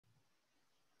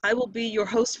I will be your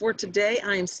host for today.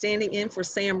 I am standing in for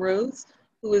Sam Rhodes,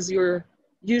 who is your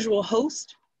usual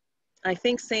host. I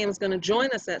think Sam is going to join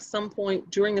us at some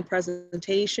point during the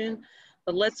presentation,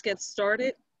 but let's get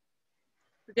started.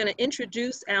 We're going to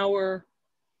introduce our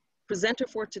presenter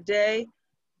for today,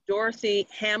 Dorothy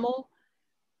Hamill.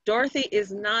 Dorothy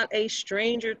is not a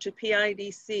stranger to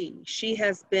PIDC. She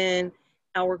has been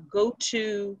our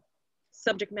go-to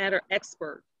subject matter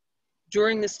expert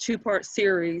during this two-part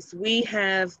series. We've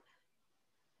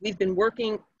been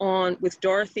working with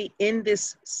Dorothy in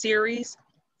this series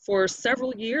for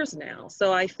several years now.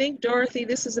 So I think, Dorothy,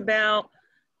 this is about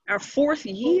our fourth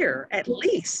year at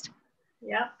least,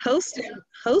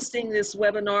 hosting this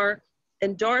webinar.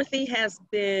 And Dorothy has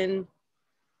been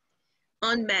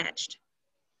unmatched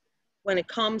when it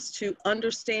comes to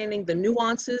understanding the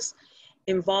nuances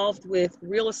involved with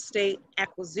real estate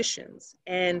acquisitions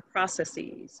and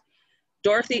processes.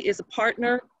 Dorothy is a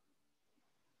partner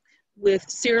with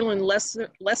Cyril and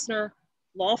Lesner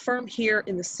Law Firm here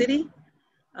in the city.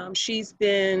 She's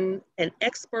been an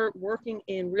expert working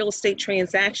in real estate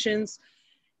transactions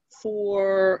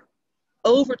for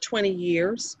over 20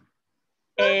 years.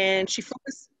 And she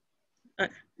focuses,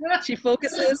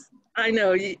 I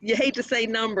know, you hate to say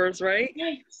numbers, right?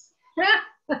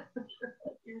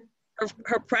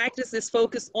 Her practice is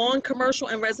focused on commercial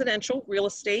and residential real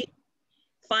estate,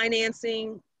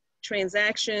 financing,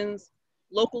 transactions,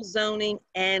 local zoning,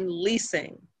 and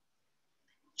leasing.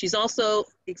 She's also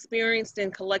experienced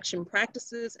in collection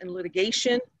practices and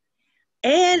litigation,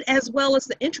 and as well as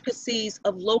the intricacies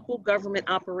of local government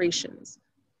operations.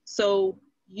 So,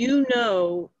 you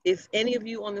know, if any of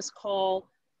you on this call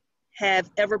have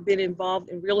ever been involved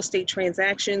in real estate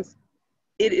transactions,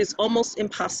 it is almost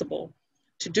impossible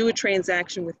to do a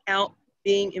transaction without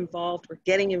being involved or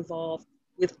getting involved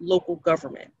with local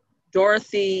government.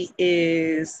 Dorothy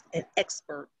is an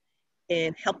expert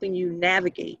in helping you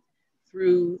navigate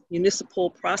through municipal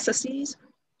processes,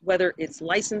 whether it's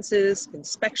licenses,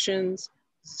 inspections,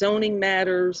 zoning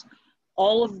matters,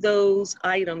 all of those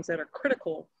items that are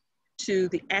critical to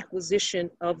the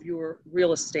acquisition of your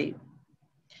real estate.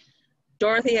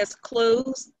 Dorothy has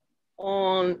closed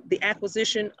on the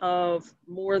acquisition of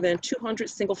more than 200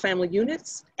 single-family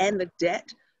units and the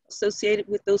debt associated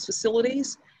with those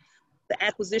facilities, the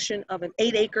acquisition of an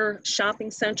 8-acre shopping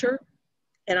center.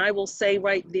 And I will say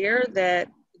right there that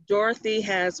Dorothy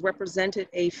has represented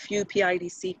a few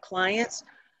PIDC clients,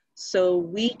 so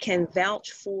we can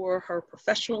vouch for her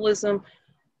professionalism,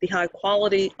 the high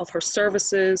quality of her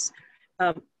services,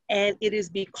 and it is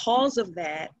because of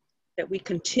that that we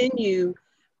continue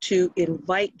to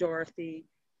invite Dorothy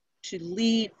to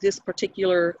lead this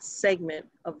particular segment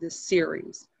of this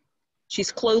series.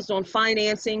 She's closed on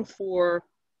financing for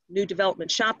new development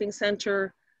shopping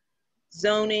center,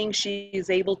 zoning. She is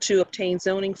able to obtain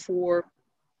zoning for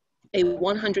a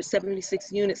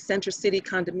 176 unit Center City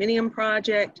condominium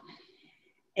project,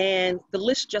 and the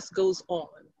list just goes on.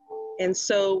 And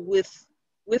so with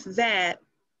that,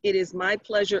 it is my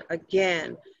pleasure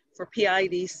again for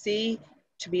PIDC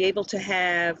to be able to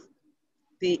have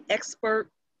the expert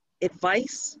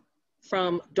advice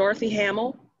from Dorothy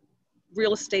Hamill,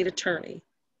 real estate attorney.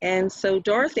 And so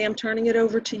Dorothy, I'm turning it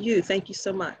over to you. Thank you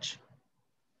so much.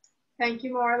 Thank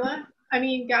you, Marla. I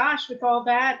mean, gosh, with all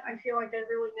that, I feel like I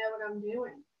really know what I'm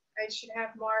doing. I should have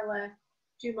Marla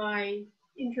do my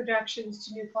introductions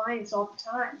to new clients all the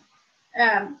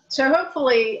time. So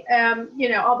hopefully, you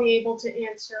know, I'll be able to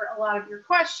answer a lot of your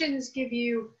questions, give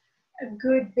you a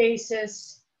good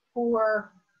basis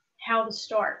for how to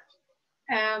start.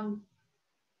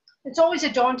 It's always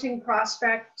a daunting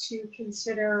prospect to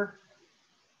consider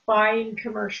buying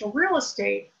commercial real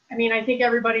estate. I mean, I think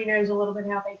everybody knows a little bit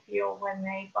how they feel when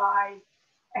they buy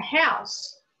a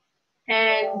house.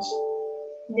 And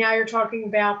now you're talking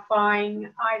about buying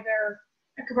either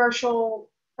a commercial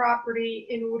property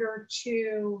in order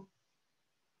to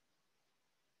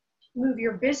move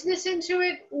your business into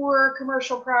it, or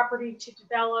commercial property to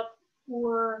develop,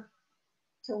 or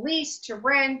to lease, to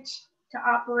rent, to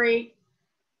operate.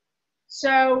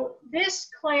 So this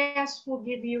class will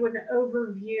give you an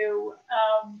overview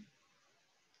of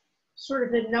sort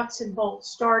of the nuts and bolts,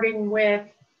 starting with,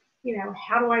 you know,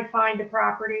 how do I find a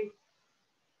property?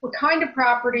 What kind of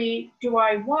property do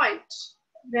I want?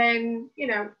 Then, you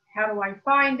know, how do I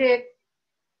find it?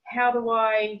 How do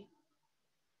I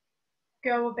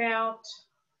go about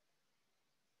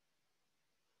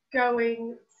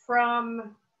going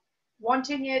from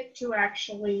wanting it to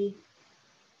actually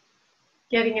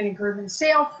getting an agreement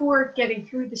sale for it, getting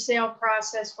through the sale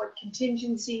process, what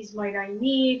contingencies might I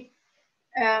need?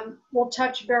 We'll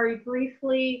touch very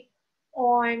briefly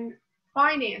on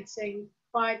financing,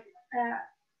 but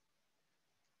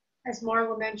as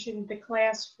Marla mentioned, the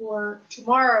class for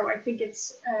tomorrow, I think it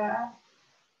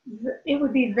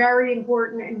would be very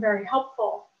important and very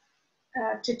helpful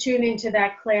to tune into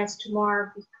that class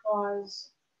tomorrow, because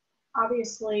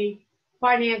obviously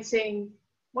financing,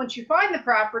 once you find the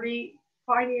property,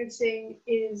 financing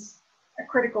is a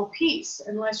critical piece.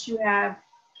 Unless you have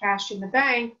cash in the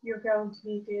bank, you're going to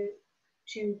need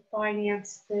to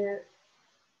finance the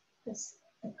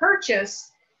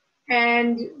purchase,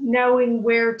 and knowing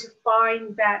where to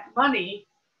find that money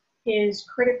is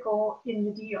critical in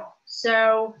the deal.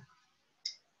 So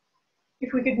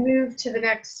if we could move to the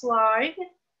next slide,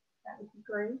 that would be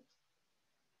great.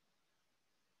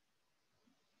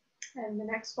 And the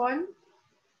next one.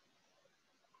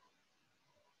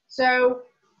 So,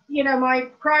 you know, my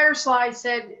prior slide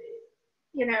said,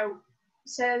 you know,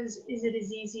 says, is it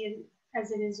as easy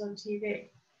as it is on TV?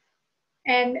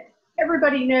 And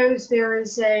everybody knows there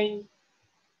is a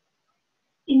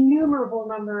innumerable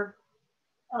number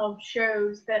of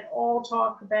shows that all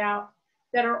talk about,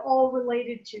 that are all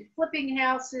related to flipping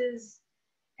houses.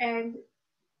 And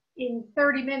in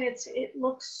 30 minutes, it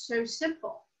looks so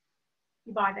simple.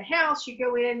 You buy the house, you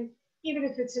go in, even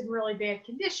if it's in really bad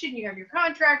condition, you have your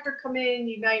contractor come in,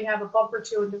 you might have a bump or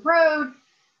two in the road,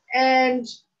 and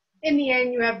in the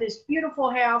end, you have this beautiful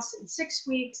house in 6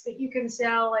 weeks that you can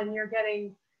sell, and you're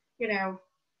getting, you know,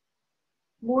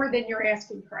 more than your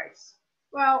asking price.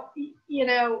 Well, you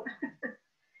know,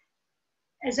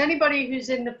 as anybody who's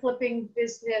in the flipping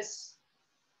business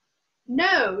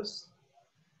knows,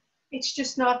 it's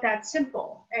just not that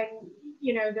simple. And,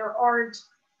 you know, there aren't,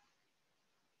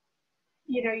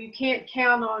 you know, you can't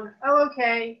count on, oh,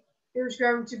 okay, there's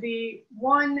going to be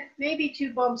one, maybe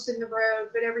two bumps in the road,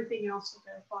 but everything else will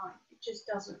go fine. It just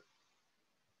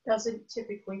doesn't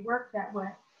typically work that way.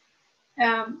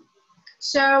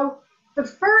 So the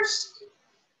first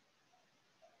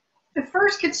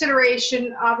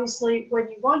consideration, obviously,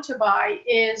 when you want to buy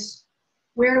is,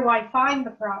 where do I find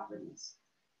the properties?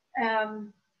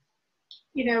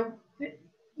 You know,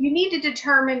 you need to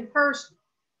determine first,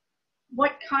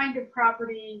 what kind of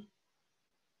property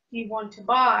do you want to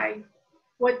buy?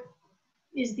 What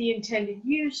is the intended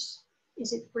use?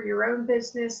 Is it for your own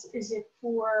business? Is it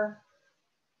for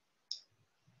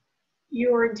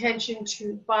your intention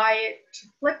to buy it to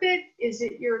flip it? Is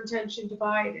it your intention to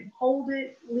buy it and hold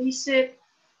it, lease it?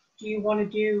 Do you want to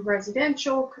do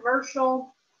residential,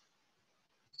 commercial?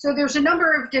 So there's a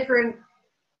number of different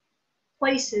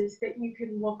places that you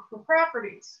can look for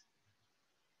properties.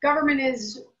 Government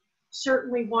is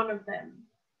certainly one of them.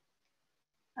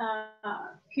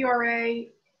 PRA,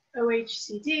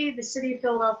 OHCD, the City of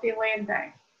Philadelphia Land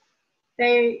Bank.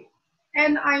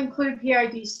 And I include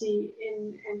PIDC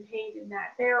and PAID in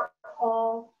that. They're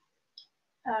all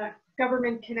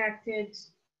government-connected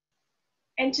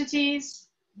entities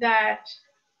that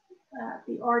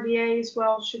the RDA as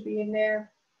well should be in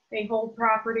there. They hold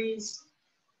properties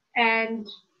and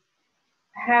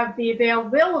have the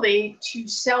availability to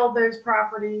sell those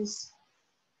properties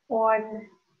on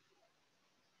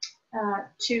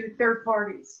to third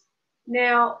parties.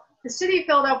 Now, the City of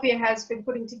Philadelphia has been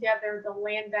putting together the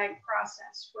land bank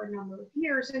process for a number of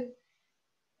years, and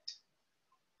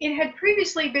it had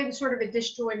previously been sort of a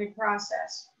disjointed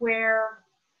process where,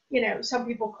 you know, some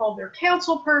people called their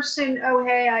council person, oh,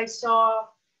 hey, I saw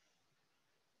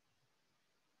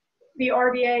the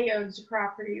RDA owns a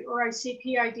property, or I see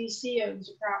PIDC owns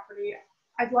a property,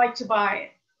 I'd like to buy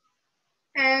it.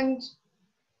 And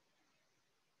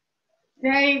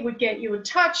they would get you in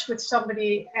touch with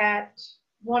somebody at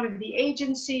one of the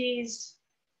agencies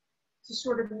to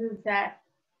sort of move that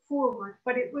forward.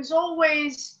 But it was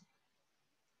always,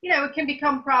 you know, it can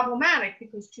become problematic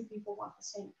because two people want the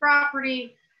same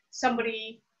property.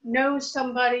 Somebody knows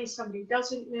somebody, somebody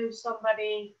doesn't know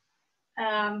somebody.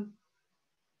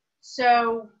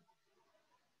 So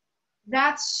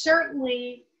that's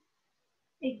certainly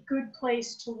a good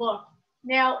place to look.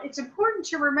 Now, it's important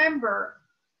to remember,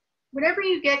 whenever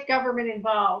you get government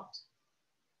involved,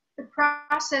 the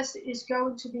process is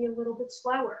going to be a little bit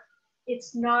slower.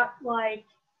 It's not like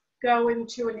going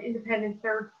to an independent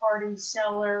third-party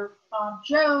seller, Bob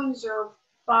Jones or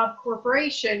Bob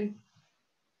Corporation,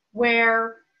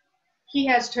 where he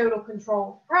has total control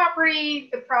of the property.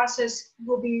 The process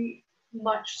will be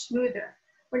much smoother.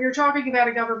 When you're talking about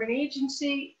a government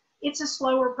agency, it's a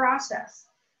slower process,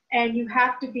 and you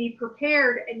have to be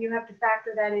prepared, and you have to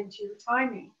factor that into your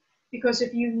timing. Because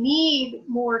if you need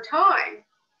more time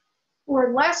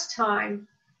or less time,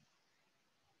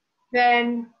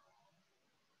 then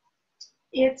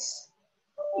it's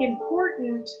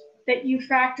important that you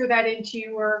factor that into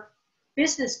your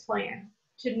business plan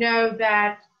to know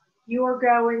that you're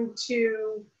going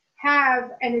to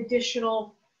have an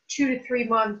additional 2 to 3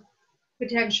 month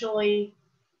potential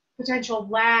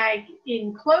lag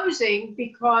in closing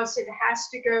because it has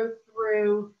to go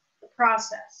through the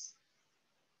process.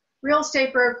 Real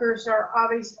estate brokers are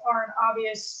an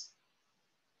obvious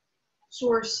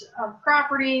source of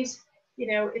properties.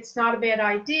 It's not a bad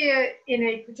idea in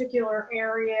a particular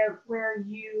area where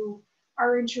you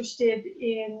are interested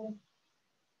in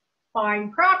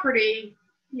buying property.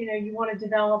 You want to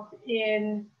develop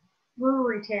in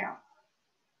brewery town.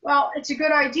 Well, it's a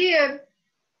good idea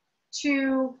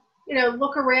to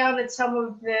look around at some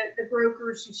of the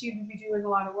brokers who seem to be doing a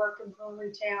lot of work in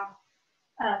brewery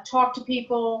town. Talk to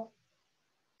people.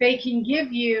 They can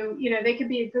give you, they can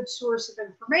be a good source of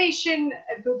information,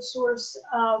 a good source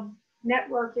of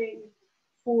networking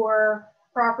for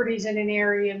properties in an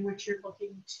area in which you're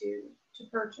looking to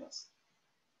purchase.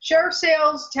 Sheriff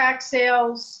sales, tax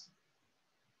sales,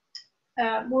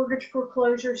 mortgage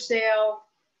foreclosure sale,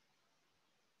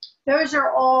 those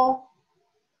are all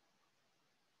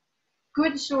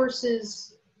good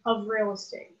sources of real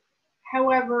estate.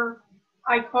 However,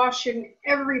 I caution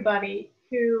everybody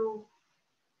who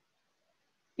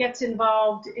gets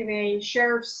involved in a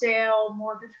sheriff's sale,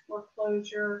 mortgage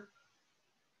foreclosure,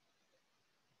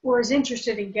 or is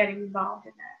interested in getting involved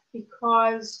in that,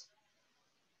 because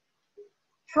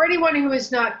for anyone who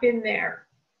has not been there,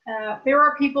 there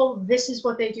are people, this is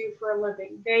what they do for a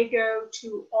living. They go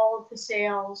to all of the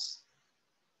sales.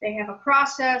 They have a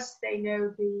process. They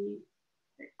know the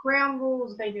ground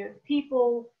rules. They know the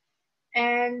people.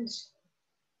 And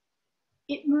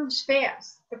it moves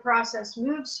fast. The process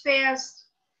moves fast.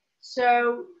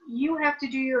 So you have to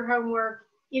do your homework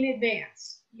in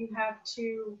advance. You have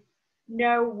to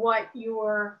know what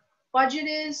your budget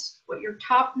is, what your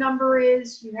top number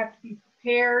is. You have to be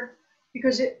prepared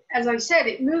because, as I said,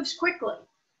 it moves quickly.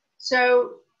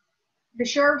 So the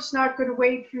sheriff's not going to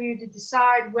wait for you to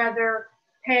decide whether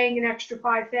paying an extra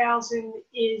 $5,000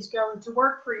 is going to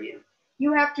work for you.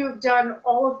 You have to have done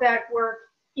all of that work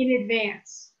in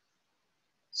advance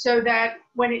so that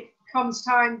when it comes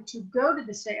time to go to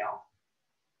the sale,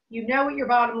 you know what your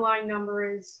bottom line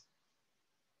number is.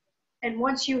 And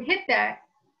once you hit that,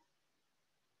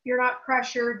 you're not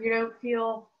pressured. You don't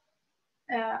feel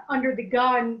under the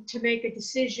gun to make a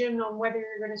decision on whether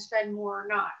you're going to spend more or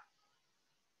not.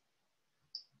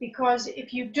 Because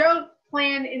if you don't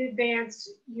plan in advance,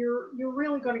 you're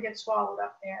really going to get swallowed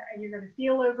up there, and you're going to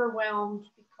feel overwhelmed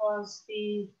because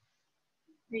the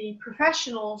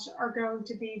professionals are going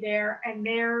to be there and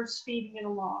they're speeding it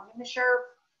along. And the sheriff,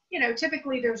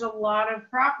 typically there's a lot of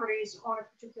properties on a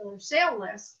particular sale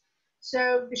list,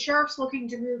 so the sheriff's looking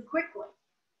to move quickly.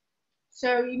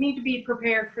 So you need to be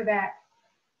prepared for that.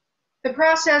 The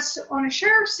process on a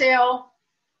sheriff's sale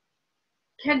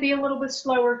can be a little bit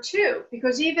slower too,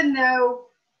 because even though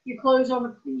you close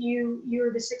on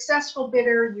you're the successful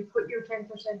bidder, you put your 10%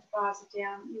 deposit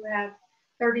down, you have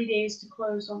 30 days to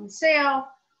close on the sale.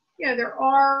 There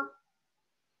are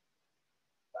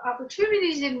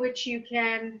opportunities in which you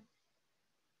can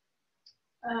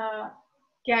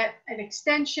get an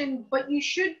extension, but you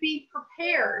should be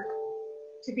prepared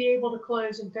to be able to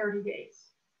close in 30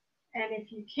 days. And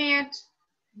if you can't,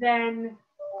 then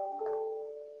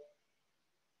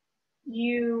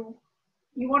you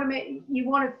want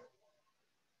to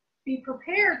be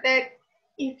prepared that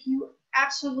if you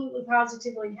absolutely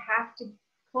positively have to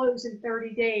close in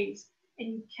 30 days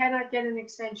and you cannot get an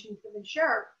extension for the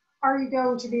sheriff, are you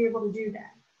going to be able to do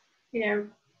that?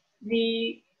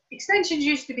 The extensions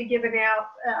used to be given out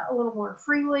a little more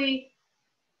freely.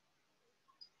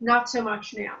 Not so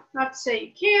much now. Not to say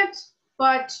you can't,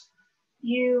 but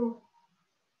you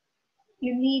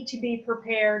need to be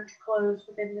prepared to close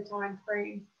within the time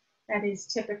frame that is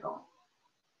typical.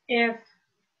 If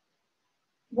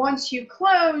once you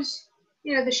close,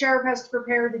 the sheriff has to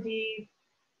prepare the deed,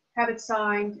 have it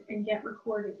signed, and get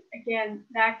recorded. Again,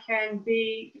 that can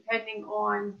be, depending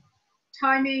on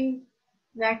timing,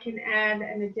 that can add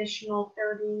an additional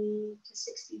 30 to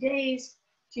 60 days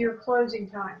to your closing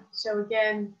time. So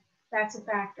again, that's a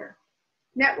factor.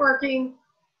 Networking,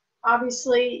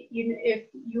 obviously, if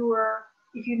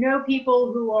you know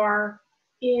people who are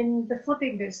in the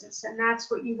flipping business and that's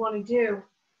what you want to do,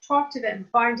 talk to them,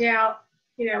 find out,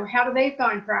 how do they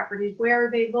find properties? Where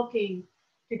are they looking?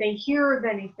 Do they hear of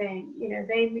anything?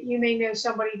 You may know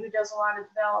somebody who does a lot of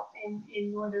development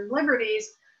in Northern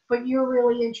Liberties, but you're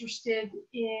really interested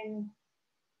in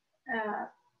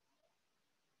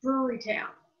brewery town.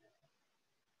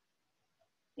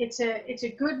 It's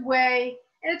a good way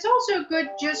And it's also good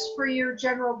just for your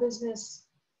general business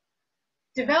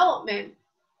development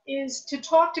is to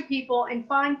talk to people and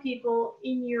find people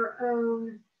in your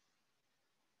own,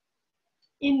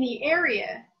 in the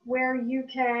area where you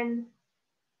can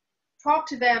talk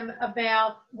to them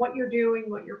about what you're doing,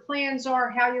 what your plans are,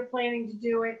 how you're planning to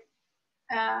do it,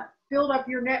 build up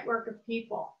your network of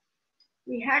people.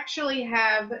 We actually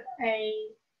have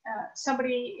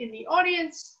somebody in the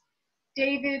audience,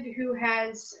 David, who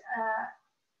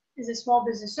is a small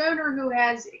business owner who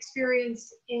has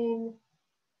experience in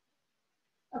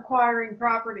acquiring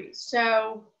properties.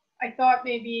 So I thought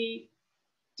maybe,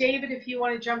 David, if you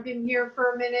want to jump in here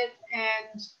for a minute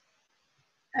and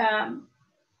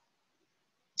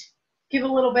give a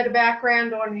little bit of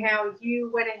background on how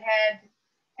you went ahead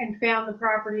and found the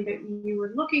property that you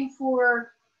were looking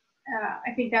for,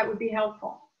 I think that would be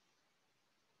helpful.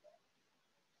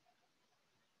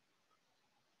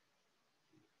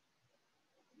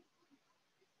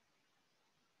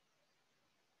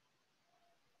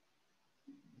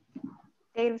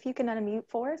 Dave, if you can unmute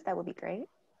for us, that would be great.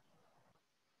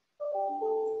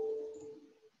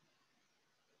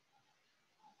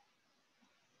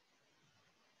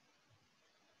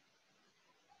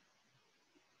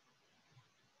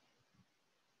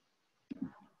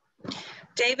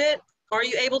 David, are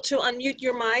you able to unmute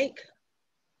your mic?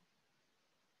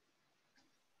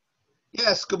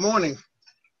 Yes, good morning.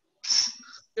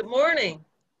 Good morning.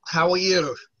 How are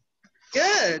you?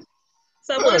 Good.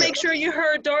 So Good. I want to make sure you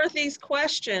heard Dorothy's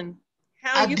question.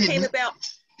 How you came about.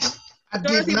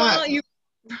 Dorothy,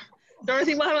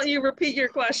 Dorothy, why don't you repeat your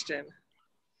question?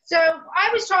 So I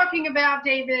was talking about,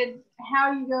 David,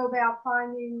 how you go about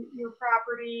finding your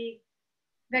property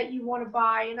that you want to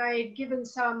buy. And I had given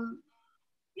some,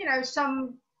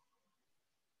 some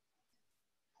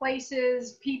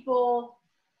places, people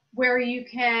where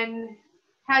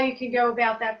how you can go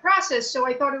about that process. So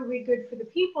I thought it would be good for the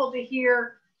people to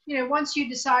hear, once you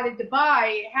decided to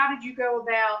buy, how did you go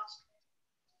about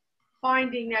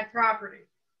finding that property?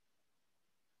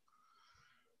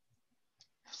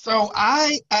 So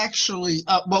I actually,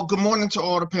 well, good morning to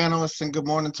all the panelists and good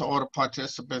morning to all the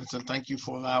participants. And thank you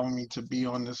for allowing me to be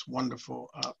on this wonderful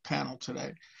panel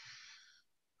today.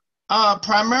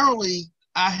 Primarily,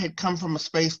 I had come from a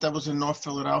space that was in North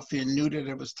Philadelphia and knew that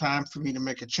it was time for me to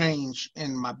make a change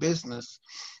in my business.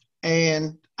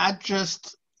 And I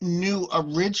just knew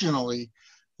originally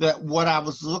that what I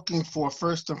was looking for,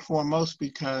 first and foremost,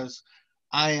 because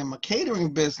I am a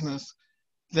catering business,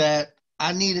 that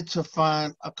I needed to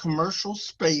find a commercial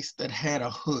space that had a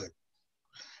hood.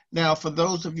 Now, for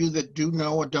those of you that do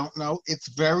know or don't know, it's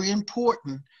very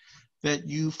important that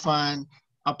you find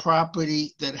a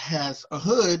property that has a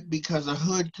hood, because a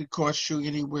hood could cost you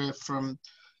anywhere from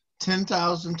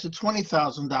 $10,000 to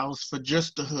 $20,000 for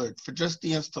just the hood, for just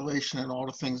the installation and all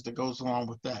the things that goes along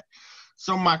with that.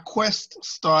 So my quest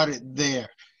started there.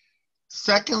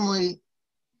 Secondly,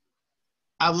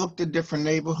 I looked at different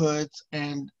neighborhoods,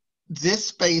 and this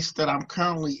space that I'm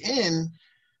currently in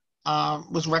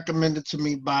was recommended to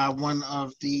me by one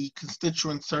of the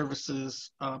constituent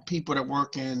services people that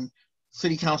work in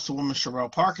City Councilwoman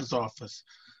Sherelle Parker's office.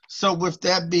 So with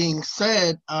that being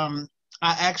said, I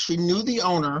actually knew the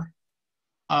owner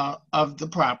of the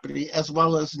property, as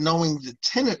well as knowing the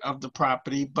tenant of the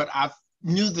property, but I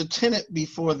knew the tenant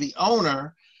before the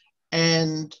owner,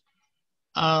 and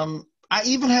I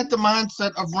even had the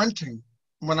mindset of renting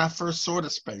when I first saw the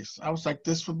space. I was like,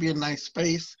 this would be a nice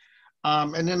space.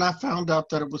 And then I found out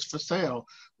that it was for sale.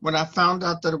 When I found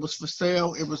out that it was for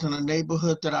sale, it was in a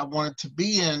neighborhood that I wanted to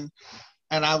be in.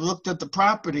 And I looked at the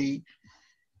property.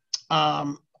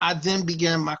 I then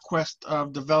began my quest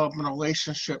of developing a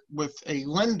relationship with a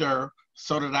lender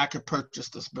so that I could purchase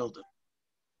this building.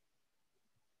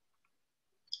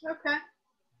 Okay.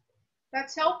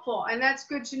 That's helpful. And that's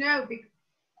good to know.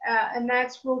 And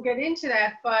we'll get into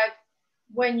that. But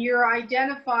when you're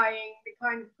identifying the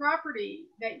kind of property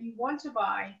that you want to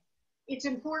buy, it's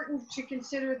important to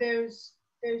consider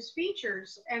those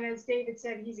features. And as David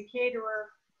said, he's a caterer.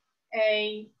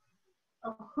 A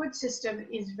hood system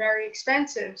is very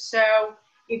expensive. So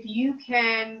if you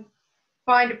can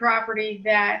find a property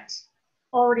that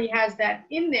already has that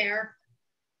in there,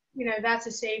 that's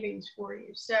a savings for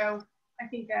you. So I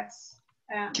think that's.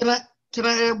 Can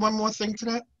I add one more thing to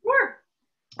that? Sure.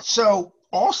 So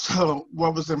also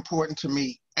what was important to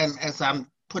me, and as I'm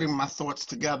putting my thoughts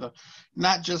together,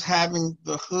 not just having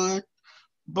the hood,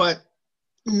 but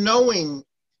knowing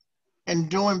and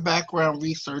doing background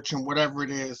research and whatever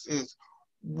it is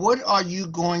what are you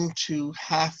going to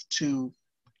have to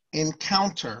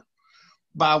encounter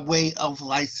by way of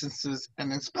licenses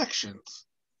and inspections?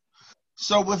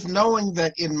 So with knowing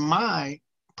that in my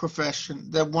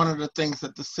profession, that one of the things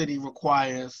that the city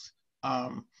requires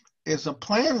is a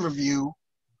plan review,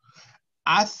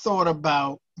 I thought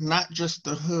about not just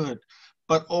the hood,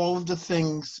 but all of the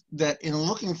things that in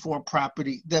looking for a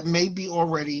property that may be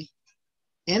already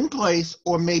in place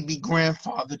or may be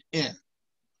grandfathered in.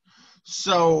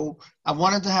 So I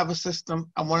wanted to have a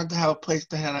system. I wanted to have a place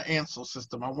that had an Ansel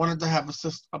system. I wanted to have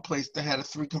a place that had a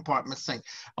 3-compartment sink.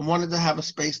 I wanted to have a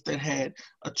space that had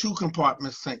a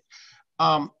 2-compartment sink.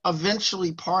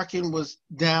 Eventually, parking was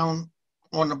down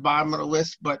on the bottom of the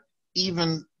list, but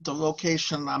even the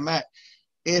location I'm at,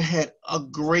 it had a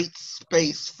great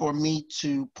space for me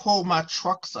to pull my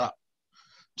trucks up,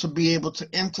 to be able to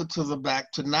enter to the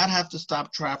back, to not have to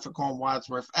stop traffic on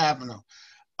Wadsworth Avenue.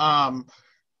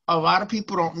 A lot of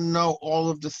people don't know all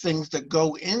of the things that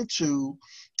go into,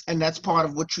 and that's part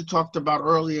of what you talked about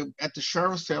earlier at the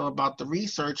sheriff's sale about the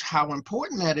research, how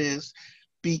important that is,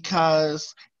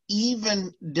 because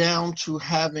even down to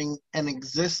having an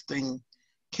existing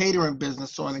catering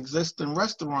business or an existing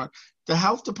restaurant, the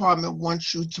health department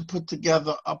wants you to put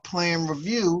together a plan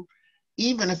review,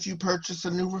 even if you purchase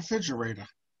a new refrigerator.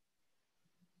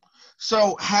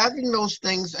 So having those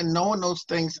things and knowing those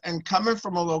things and coming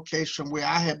from a location where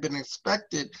I had been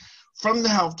inspected from the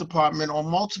health department on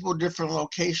multiple different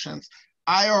locations,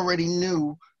 I already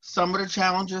knew some of the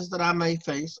challenges that I may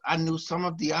face. I knew some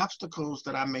of the obstacles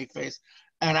that I may face,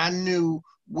 and I knew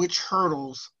which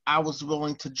hurdles I was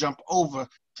willing to jump over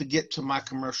to get to my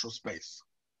commercial space.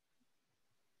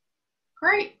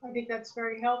 Great. I think that's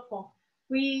very helpful.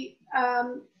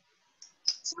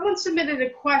 Someone submitted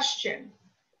a question,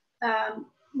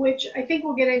 which I think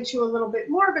we'll get into a little bit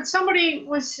more, but somebody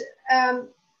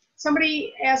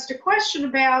asked a question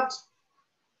about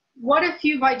what if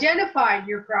you've identified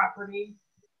your property,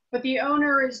 but the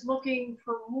owner is looking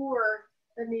for more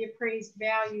than the appraised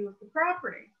value of the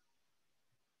property.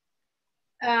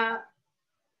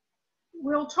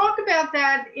 We'll talk about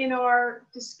that in our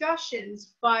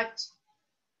discussions, but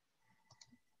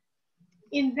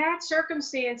in that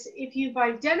circumstance, if you've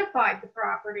identified the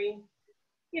property,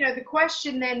 the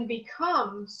question then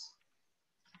becomes,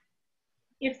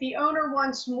 if the owner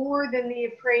wants more than the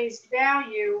appraised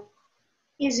value,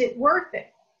 is it worth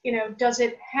it? Does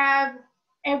it have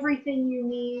everything you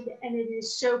need and it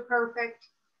is so perfect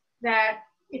that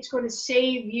it's going to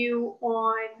save you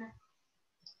on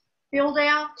build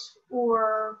out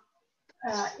or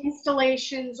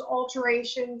installations,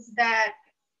 alterations that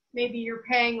maybe you're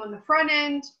paying on the front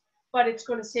end, but it's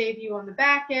going to save you on the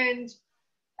back end?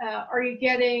 Are you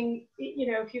getting,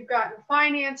 if you've gotten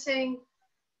financing,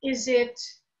 is it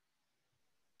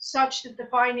such that the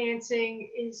financing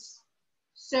is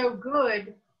so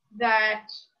good that,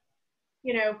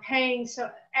 paying so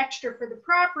extra for the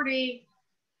property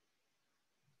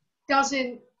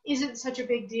isn't such a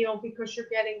big deal because you're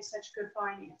getting such good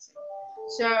financing?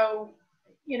 So,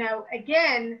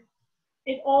 again,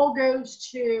 it all goes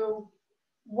to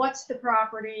what's the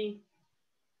property,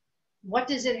 what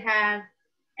does it have,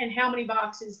 and how many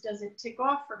boxes does it tick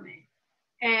off for me?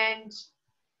 And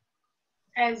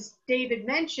as David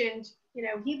mentioned,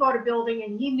 he bought a building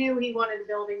and he knew he wanted a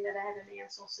building that had an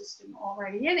Ansel system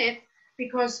already in it,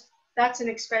 because that's an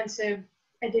expensive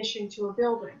addition to a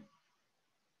building.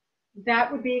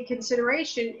 That would be a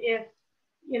consideration if,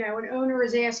 an owner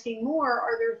is asking more.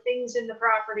 Are there things in the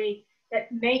property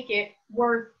that make it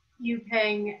worth you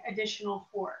paying additional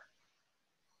for?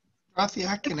 Kathy,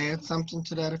 I can add something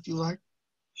to that if you like.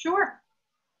 Sure.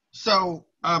 So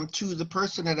to the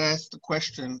person that asked the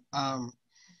question,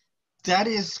 that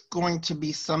is going to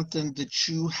be something that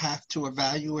you have to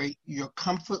evaluate your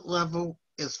comfort level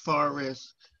as far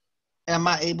as, am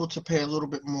I able to pay a little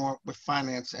bit more with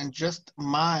finance? And just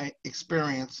my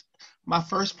experience, my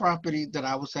first property that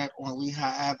I was at on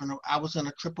Lehigh Avenue, I was in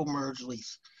a triple merge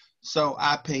lease. So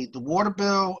I paid the water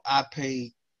bill, I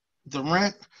paid the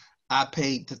rent, I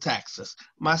paid the taxes.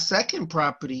 My second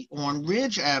property on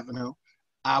Ridge Avenue,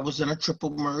 I was in a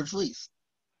triple merge lease.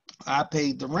 I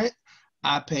paid the rent,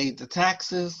 I paid the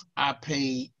taxes, I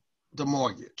paid the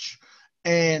mortgage.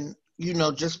 And,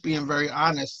 just being very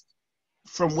honest,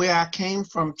 from where I came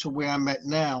from to where I'm at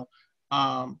now,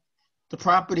 the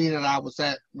property that I was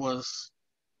at was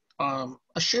a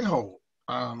shithole.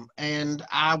 And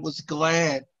I was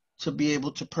glad to be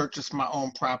able to purchase my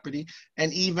own property.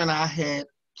 And even I had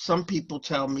some people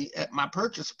tell me at my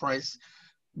purchase price,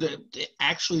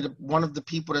 one of the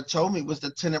people that told me was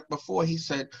the tenant before. He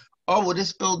said, "Oh, well,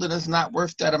 this building is not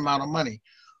worth that amount of money."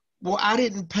 Well, I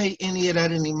didn't pay any of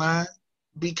that any mind,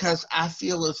 because I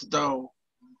feel as though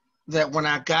that when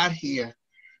I got here,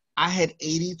 I had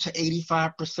 80 to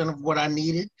 85% of what I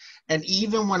needed. And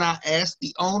even when I asked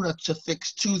the owner to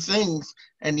fix two things,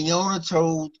 and the owner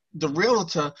told the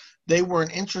realtor they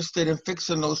weren't interested in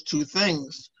fixing those two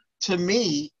things, to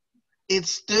me, it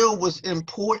still was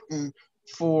important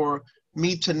for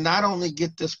me to not only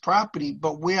get this property,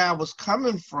 but where I was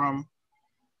coming from,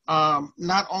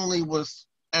 not only was,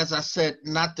 as I said,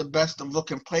 not the best of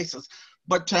looking places,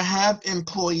 but to have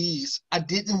employees. I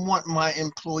didn't want my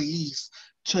employees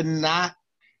to not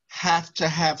have to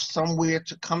have somewhere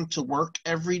to come to work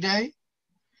every day.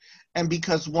 And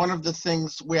because one of the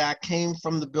things where I came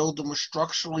from, the building was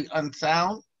structurally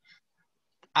unsound,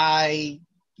 I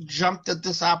jumped at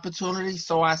this opportunity.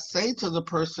 So I say to the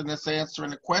person that's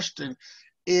answering the question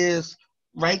is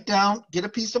write down, get a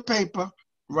piece of paper,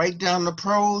 write down the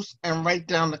pros and write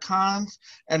down the cons.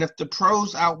 And if the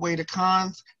pros outweigh the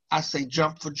cons, I say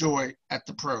jump for joy at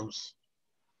the pros.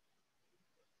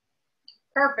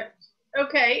 Perfect.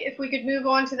 Okay, if we could move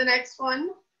on to the next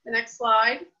one, the next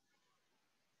slide.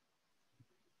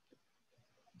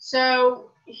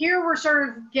 So here we're sort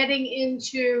of getting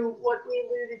into what we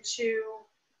alluded to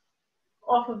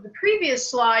off of the previous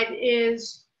slide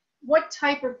is what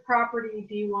type of property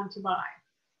do you want to buy?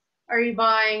 Are you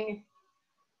buying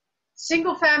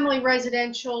single family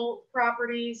residential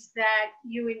properties that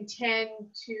you intend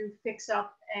to fix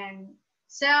up and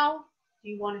sell? Do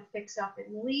you want to fix up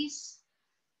and lease?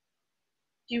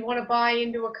 Do you want to buy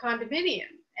into a condominium?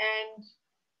 And,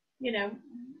 you know,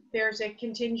 there's a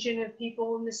contingent of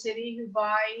people in the city who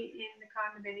buy in the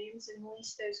condominiums and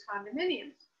lease those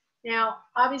condominiums. Now,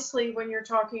 obviously, when you're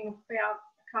talking about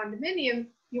a condominium,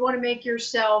 you want to make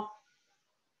yourself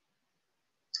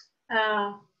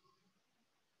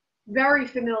very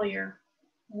familiar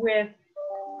with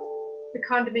the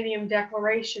condominium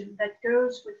declaration that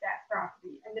goes with that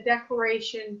property. And the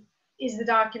declaration is the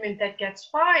document that gets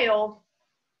filed,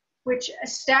 which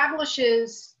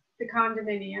establishes the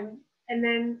condominium and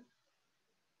then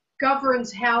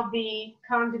governs how the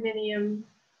condominium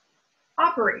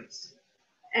operates.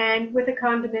 And with a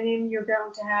condominium, you're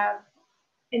going to have,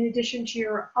 in addition to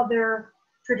your other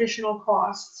traditional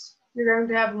costs, you're going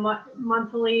to have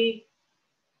monthly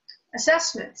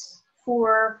assessments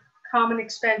for common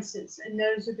expenses. And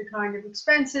those are the kind of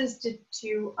expenses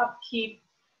to upkeep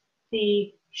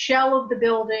the shell of the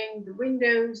building, the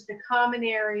windows, the common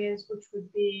areas, which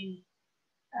would be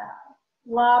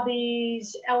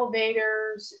lobbies,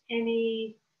 elevators,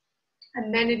 any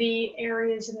amenity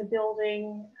areas in the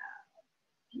building,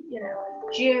 you know,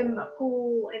 a gym, a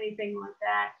pool, anything like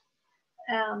that.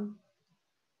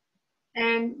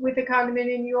 And with the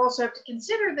condominium, you also have to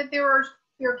consider that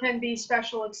there can be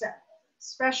special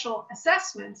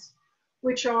assessments,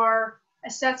 which are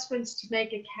assessments to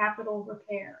make a capital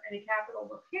repair. And a capital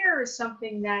repair is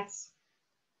something that's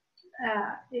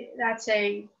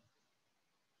an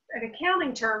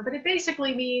accounting term, but it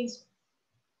basically means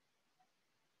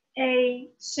a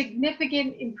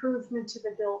significant improvement to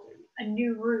the building, a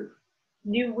new roof,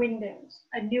 new windows,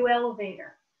 a new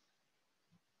elevator.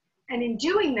 And in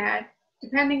doing that,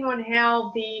 depending on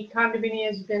how the condominium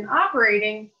has been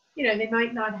operating, you know, they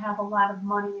might not have a lot of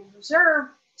money in reserve.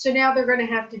 So now they're going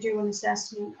to have to do an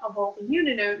assessment of all the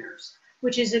unit owners,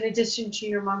 which is in addition to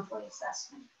your monthly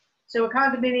assessment. So a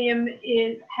condominium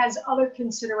has other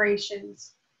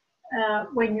considerations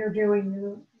when you're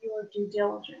doing your due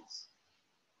diligence.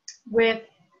 With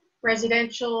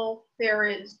residential, there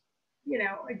is, you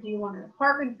know, do you want an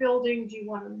apartment building? Do you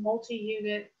want a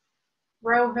multi-unit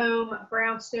row home, a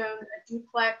brownstone, a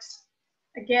duplex?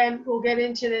 Again, we'll get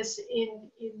into this in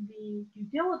the due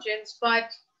diligence,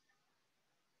 but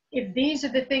if these are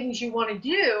the things you want to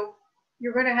do,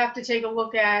 you're going to have to take a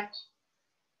look at,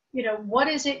 you know, what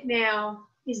is it now?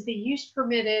 Is the use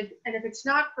permitted? And if it's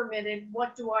not permitted,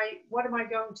 what am I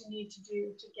going to need to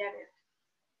do to get it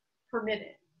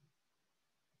permitted?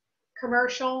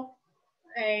 Commercial,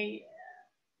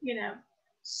 you know,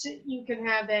 you can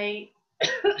have a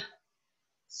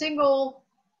single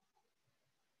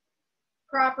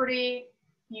property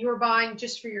you're buying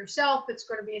just for yourself. It's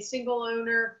going to be a single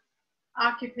owner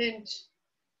occupant.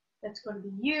 That's going to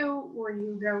be you, or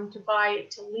you're going to buy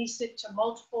it to lease it to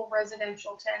multiple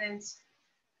residential tenants.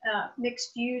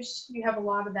 Mixed use, you have a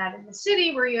lot of that in the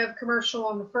city where you have commercial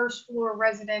on the first floor,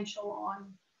 residential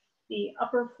on the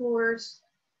upper floors.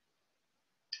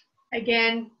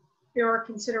 Again, there are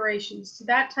considerations to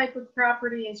that type of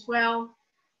property as well.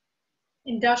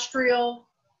 Industrial,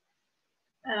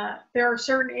 there are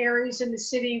certain areas in the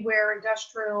city where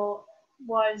industrial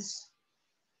was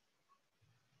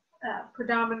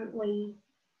predominantly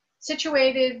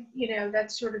situated,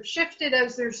 that's sort of shifted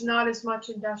as there's not as much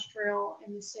industrial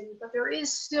in the city, but there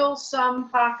is still some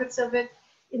pockets of it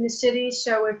in the city.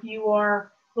 So if you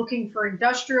are looking for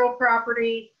industrial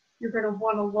property, you're going to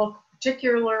want to look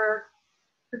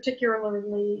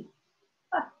particularly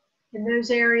in those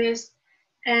areas.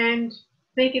 And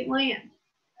vacant land.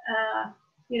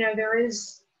 There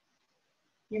is,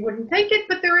 you wouldn't think it,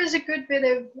 but there is a good bit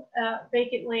of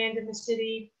vacant land in the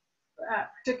city,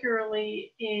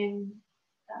 particularly in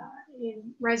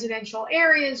residential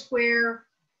areas where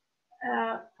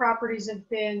properties have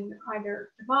been either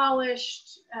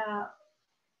demolished,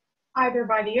 either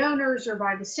by the owners or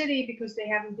by the city because they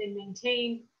haven't been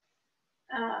maintained.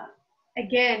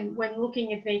 Again, when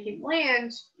looking at vacant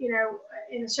land,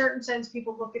 in a certain sense,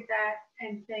 people look at that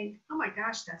and think, oh my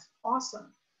gosh, that's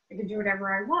awesome. I can do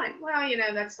whatever I want. Well,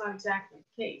 that's not exactly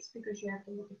the case because you have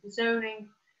to look at the zoning,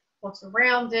 what's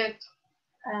around it,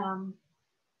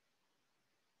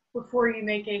 before you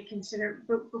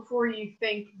before you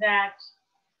think that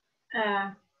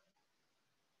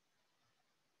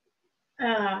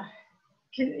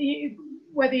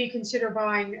whether you consider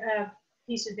buying a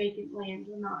piece of vacant land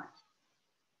or not.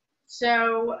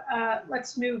 So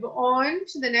let's move on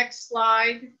to the next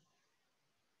slide.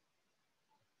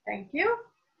 Thank you.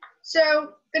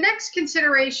 So the next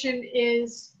consideration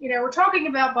is, we're talking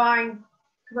about buying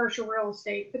commercial real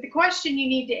estate, but the question you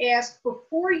need to ask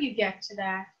before you get to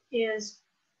that is,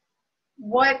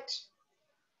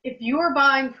 if you're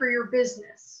buying for your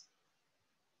business,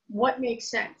 what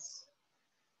makes sense?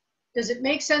 Does it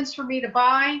make sense for me to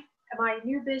buy? Am I a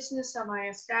new business? Am I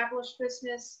an established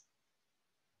business?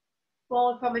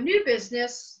 Well, if I'm a new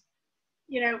business,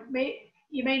 you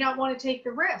may not want to take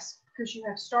the risk because you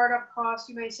have startup costs.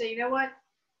 You may say, you know what,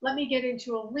 let me get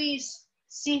into a lease,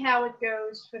 see how it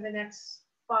goes for the next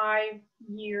 5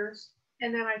 years,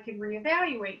 and then I can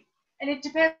reevaluate. And it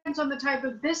depends on the type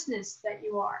of business that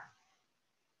you are.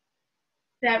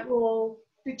 That will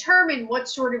determine what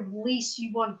sort of lease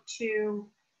you want to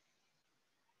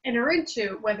enter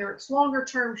into, whether it's longer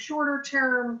term, shorter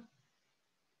term,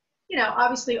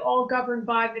 obviously all governed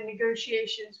by the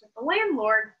negotiations with the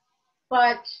landlord.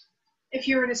 But if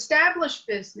you're an established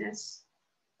business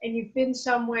and you've been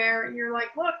somewhere and you're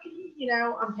like, look,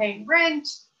 I'm paying rent,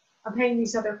 I'm paying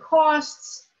these other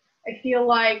costs, I feel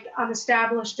like I'm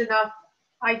established enough,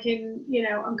 I can,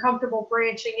 I'm comfortable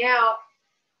branching out,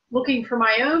 looking for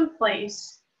my own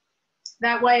place.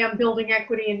 That way I'm building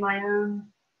equity in my own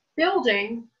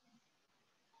building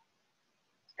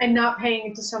and not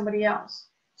paying it to somebody else.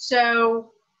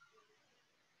 So,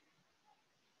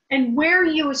 and where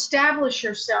you establish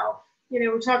yourself, we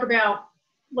talk about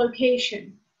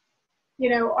location.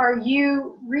 Are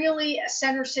you really a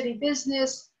center city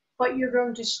business, but you're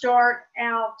going to start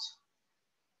out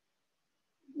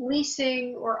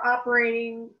leasing or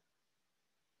operating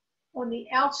on the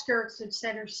outskirts of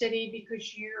center city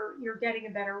because you're getting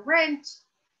a better rent,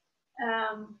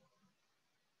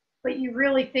 but you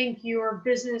really think your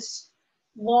business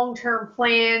long-term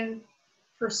plan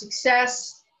for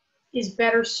success is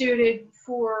better suited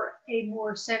for a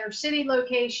more center city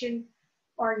location?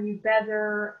 Are you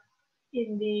better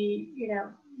in the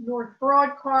North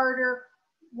Broad corridor?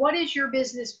 What is your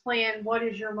business plan? What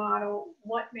is your model?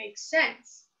 What makes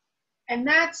sense? And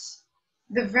that's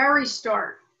the very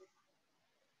start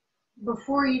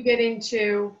before you get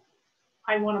into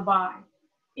I want to buy.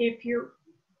 If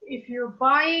you're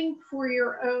buying for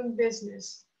your own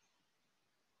business,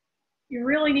 you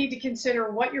really need to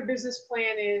consider what your business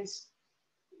plan is.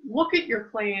 Look at your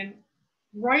plan,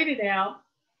 write it out,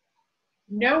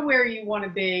 know where you want to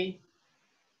be,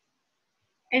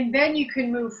 and then you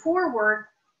can move forward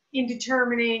in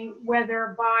determining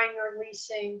whether buying or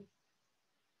leasing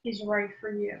is right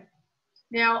for you.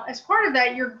 Now, as part of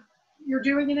that, you're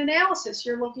doing an analysis.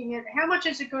 You're looking at how much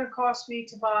is it going to cost me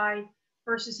to buy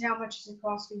versus how much is it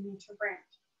costing me to rent.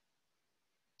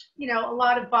 A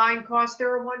lot of buying costs,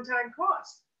 they're a one-time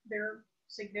cost. They're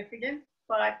significant,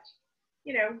 but,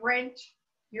 rent,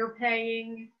 you're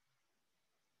paying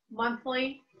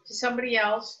monthly to somebody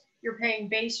else, you're paying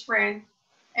base rent,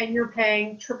 and you're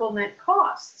paying triple net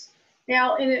costs.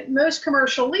 Now, most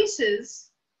commercial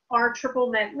leases are triple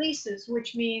net leases,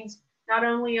 which means not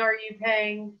only are you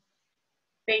paying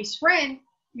base rent,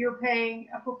 you're paying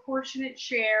a proportionate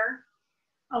share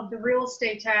of the real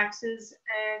estate taxes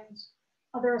and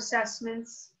other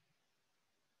assessments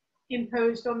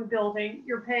imposed on the building.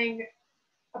 You're paying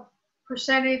a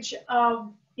percentage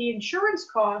of the insurance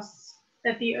costs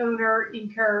that the owner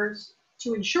incurs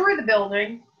to insure the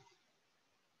building.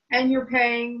 And you're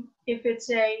paying, if it's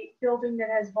a building that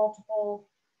has multiple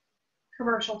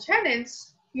commercial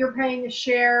tenants, you're paying a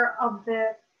share of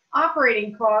the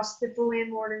operating costs that the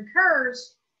landlord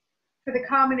incurs for the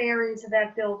common areas of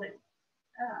that building.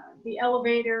 The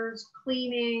elevators,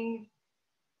 cleaning,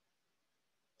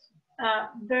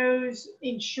 those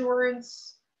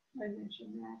insurance, I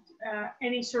mentioned that,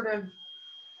 any sort of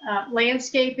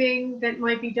landscaping that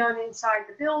might be done inside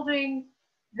the building,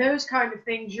 those kind of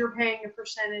things, you're paying a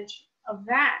percentage of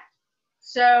that.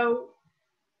 So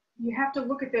you have to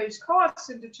look at those costs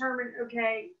and determine,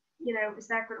 okay, you know, is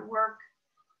that going to work?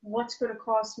 What's going to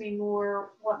cost me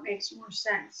more? What makes more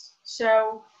sense?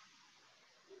 So,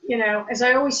 you know, as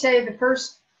I always say, the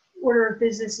first order of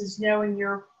business is knowing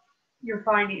your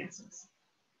finances.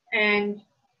 And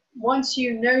once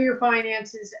you know your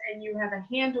finances and you have a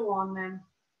handle on them,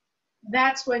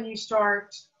 that's when you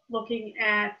start looking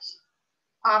at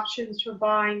options for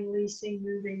buying, leasing,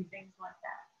 moving, things like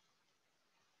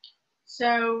that.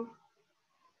 So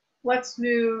let's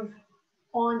move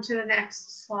on to the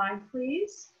next slide,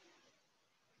 please.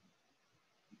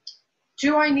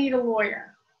 Do I need a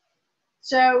lawyer?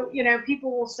 So, you know,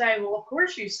 people will say, well, of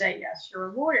course you say yes, you're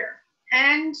a lawyer.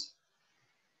 And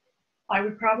I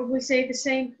would probably say the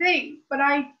same thing. But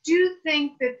I do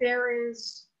think that there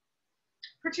is,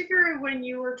 particularly when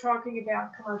you were talking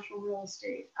about commercial real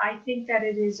estate, I think that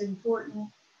it is important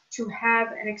to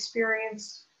have an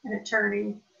experienced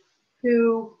attorney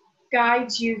who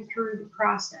guides you through the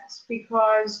process,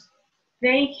 because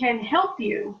they can help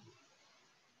you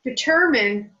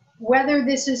determine whether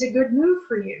this is a good move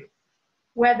for you,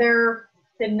 whether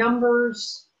the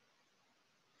numbers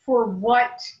for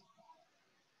what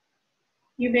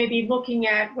you may be looking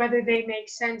at, whether they make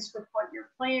sense with what your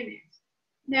plan is.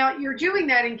 Now, you're doing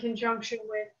that in conjunction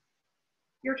with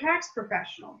your tax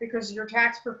professional, because your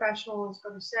tax professional is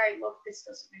going to say, look, this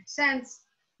doesn't make sense.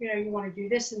 You know, you want to do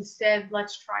this instead.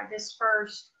 Let's try this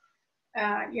first.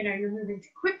 You know, you're moving too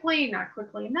quickly, not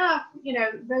quickly enough, you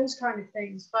know, those kind of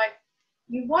things. But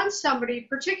you want somebody,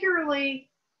 particularly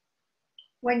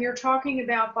when you're talking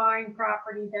about buying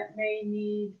property that may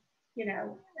need, you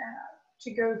know,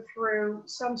 to go through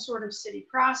some sort of city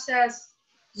process,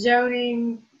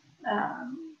 zoning,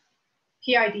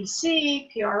 PIDC,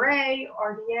 PRA,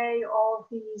 RDA, all of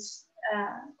these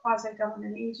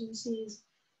quasi-government agencies.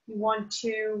 You want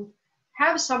to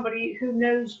have somebody who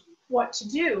knows what to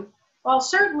do. Well,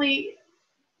 certainly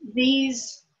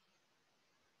these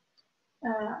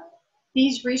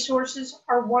resources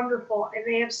are wonderful, and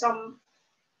they have some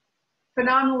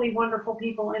phenomenally wonderful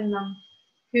people in them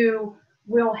who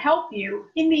will help you.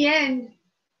 In the end,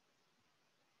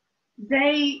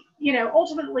 they, you know,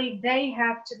 ultimately they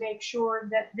have to make sure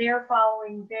that they're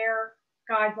following their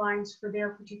guidelines for their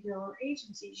particular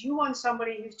agencies. You want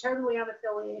somebody who's totally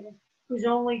unaffiliated, whose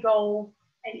only goal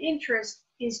and interest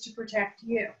is to protect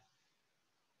you.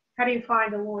 How do you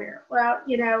find a lawyer? Well,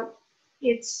 you know,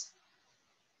 it's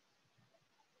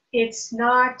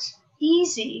not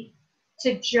easy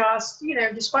to just, you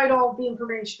know, despite all the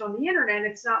information on the internet,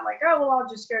 it's not like, oh, well, I'll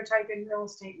just go type in real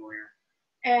estate lawyer.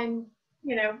 And,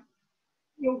 you know,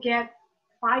 you'll get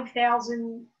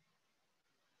 5,000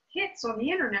 hits on the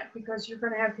internet, because you're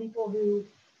going to have people who,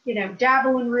 you know,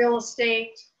 dabble in real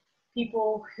estate,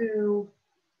 people who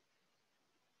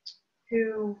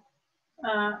do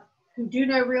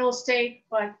know real estate,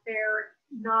 but they're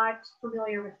not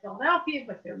familiar with Philadelphia,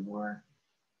 but they're more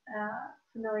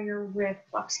familiar with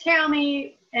Bucks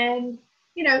County. And,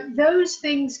 you know, those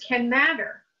things can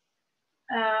matter.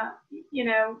 You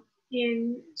know,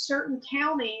 in certain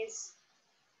counties,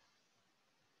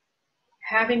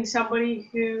 having somebody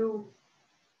who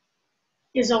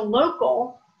is a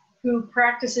local, who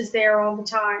practices there all the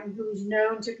time, who's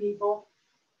known to people,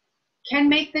 can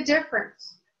make the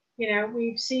difference. You know,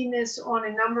 we've seen this on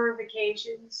a number of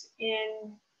occasions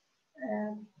in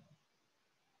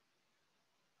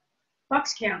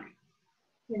Bucks County.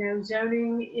 You know,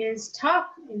 zoning is tough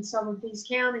in some of these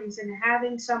counties, and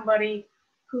having somebody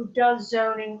who does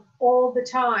zoning all the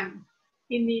time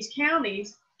in these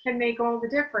counties can make all the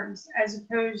difference, as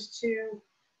opposed to,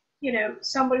 you know,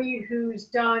 somebody who's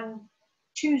done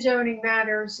 2 zoning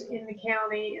matters in the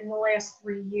county in the last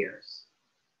 3 years.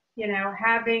 You know,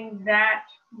 having that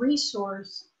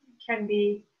resource can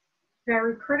be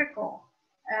very critical.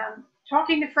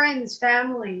 Talking to friends,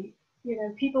 family, you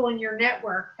know, people in your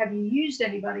network. Have you used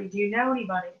anybody? Do you know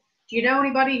anybody? Do you know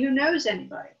anybody who knows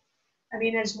anybody? I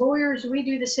mean, as lawyers, we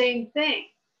do the same thing.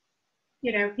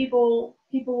 You know, people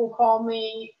will call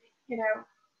me, you know,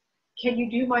 can you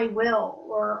do my will?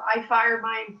 Or I fired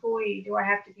my employee, do I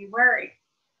have to be worried?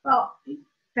 Well,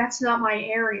 that's not my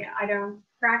area. I don't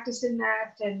practice in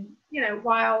that. And, you know,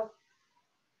 while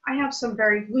I have some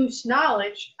very loose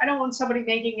knowledge. I don't want somebody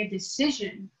making a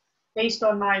decision based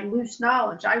on my loose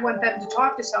knowledge. I want them to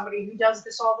talk to somebody who does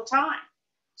this all the time.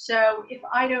 So if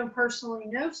I don't personally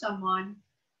know someone,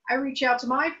 I reach out to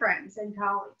my friends and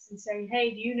colleagues and say,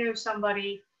 hey, do you know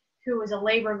somebody who is a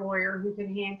labor lawyer who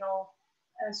can handle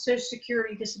a Social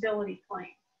Security disability claim?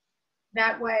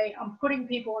 That way I'm putting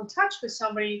people in touch with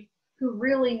somebody who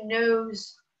really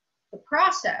knows the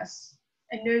process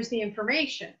and knows the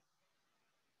information.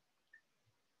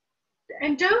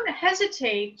 And don't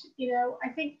hesitate, you know, I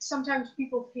think sometimes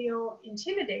people feel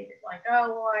intimidated, like, oh,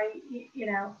 well,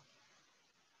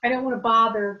 I don't want to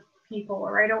bother people,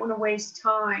 or I don't want to waste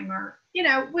time, or, you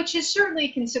know, which is certainly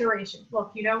a consideration.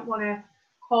 Look, you don't want to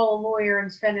call a lawyer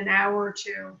and spend an hour or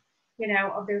two, you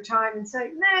know, of their time and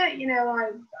say, nah, you know,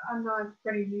 I'm not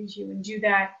going to use you, and do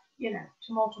that, you know,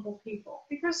 to multiple people,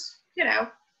 because, you know,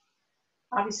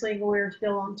 obviously lawyers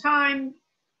bill on time.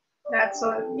 That's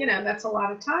a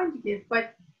lot of time to give.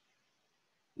 But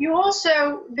you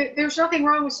also, there's nothing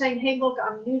wrong with saying, hey, look,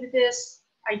 I'm new to this.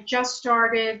 I just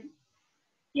started,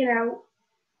 you know,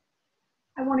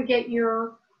 I want to get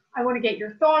your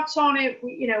thoughts on it,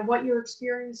 you know, what your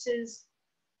experience is.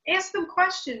 Ask them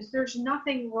questions. There's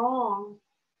nothing wrong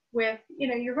with, you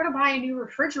know, you're going to buy a new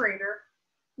refrigerator,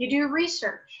 you do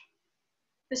research.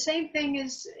 The same thing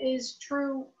is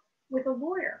true with a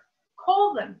lawyer.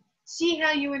 Call them, see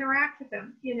how you interact with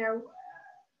them. You know,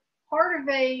 part of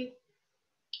a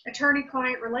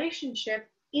attorney-client relationship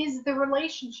is the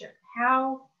relationship.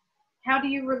 How do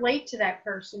you relate to that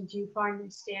person? Do you find them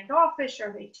standoffish?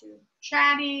 Are they too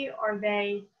chatty? Are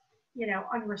they, you know,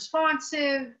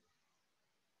 unresponsive?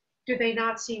 Do they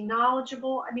not seem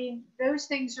knowledgeable? I mean, those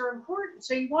things are important.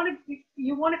 So you want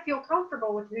to feel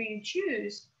comfortable with who you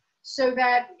choose, so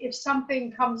that if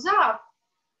something comes up,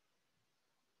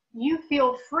 you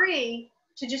feel free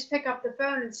to just pick up the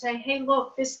phone and say, hey,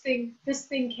 look, this thing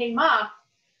came up.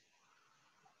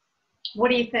 What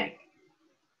do you think?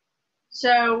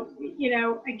 So, you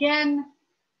know, again,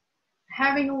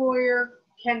 having a lawyer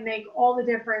can make all the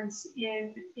difference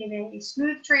in a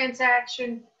smooth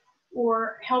transaction,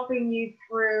 or helping you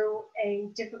through a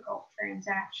difficult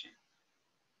transaction.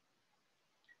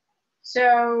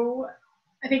 So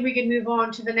I think we can move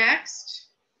on to the next.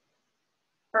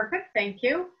 Perfect, thank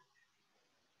you.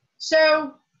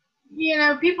 So, you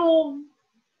know,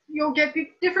 you'll get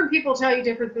different people tell you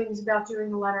different things about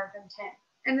doing the letter of intent.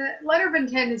 And the letter of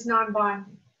intent is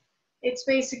non-binding. It's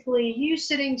basically you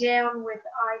sitting down with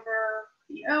either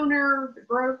the owner,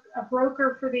 a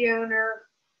broker for the owner,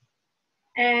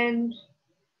 and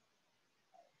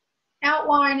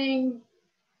outlining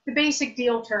the basic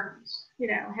deal terms. You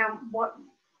know,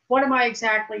 what am I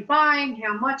exactly buying?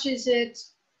 How much is it?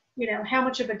 You know, how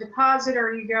much of a deposit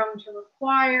are you going to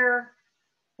require?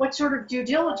 What sort of due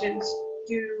diligence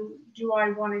do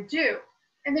I want to do?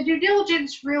 And the due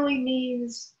diligence really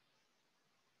means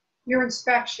your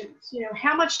inspections. You know,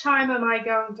 how much time am I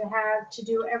going to have to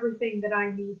do everything that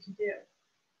I need to do?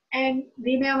 And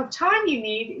the amount of time you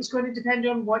need is going to depend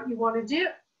on what you want to do.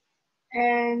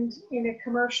 And in a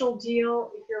commercial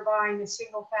deal, if you're buying a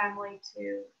single family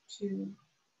to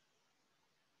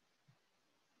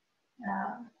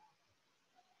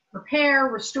repair,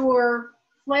 restore,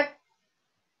 flip,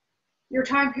 your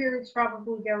time period is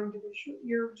probably going to be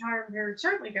your time period is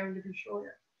certainly going to be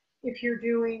shorter. If you're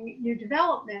doing new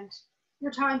development,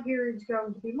 your time period is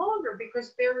going to be longer,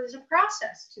 because there is a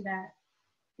process to that.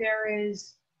 There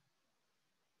is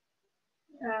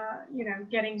you know,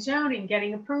 getting zoning,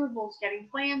 getting approvals, getting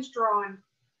plans drawn.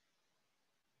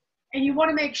 And you want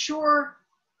to make sure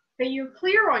that you're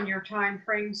clear on your time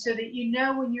frame, so that you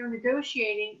know when you're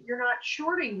negotiating, you're not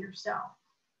shorting yourself.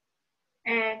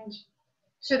 And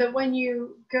so that when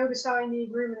you go to sign the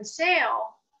agreement of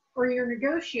sale, or you're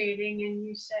negotiating and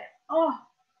you say, oh,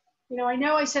 you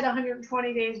know I said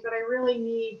 120 days, but I really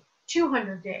need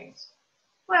 200 days.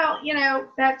 Well, you know,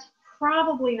 that's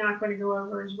probably not going to go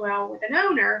over as well with an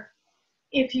owner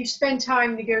if you spend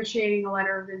time negotiating a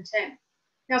letter of intent.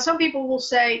 Now, some people will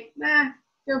say, nah,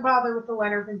 don't bother with the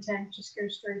letter of intent, just go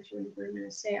straight to an agreement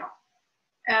of sale.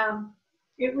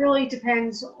 It really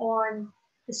depends on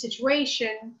the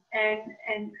situation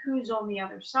and who's on the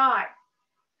other side.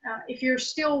 If you're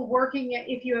still working,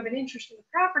 if you have an interest in the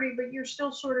property, but you're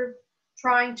still sort of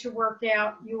trying to work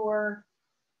out your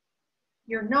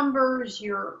numbers,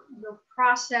 your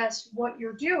process, what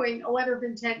you're doing, a letter of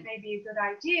intent may be a good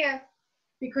idea,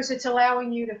 because it's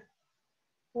allowing you to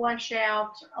flesh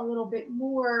out a little bit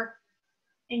more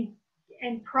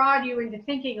and prod you into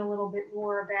thinking a little bit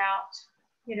more about,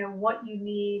 you know, what you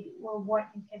need or what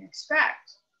you can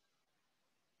expect.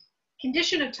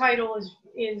 condition of title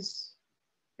is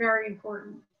very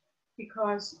important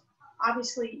because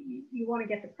obviously you want to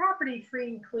get the property free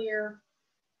and clear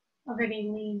of any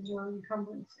liens or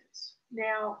encumbrances.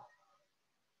 Now,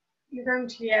 you're going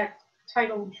to get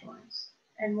title insurance,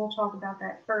 and we'll talk about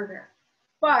that further.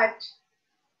 But,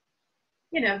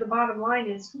 you know, the bottom line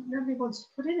is nobody wants to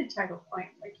put in a title claim.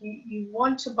 Like you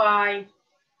want to buy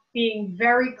being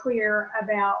very clear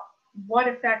about what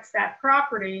affects that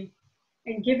property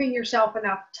and giving yourself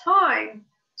enough time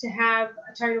to have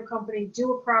a title company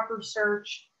do a proper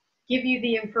search, give you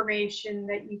the information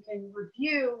that you can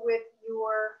review with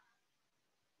your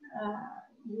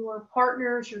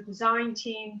partners, your design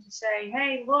team to say,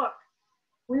 hey, look,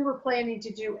 we were planning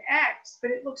to do X,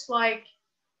 but it looks like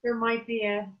there might be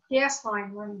a gas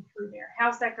line running through there.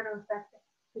 How's that going to affect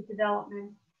the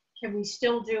development? Can we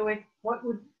still do it?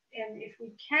 And if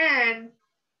we can,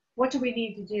 what do we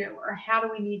need to do, or how do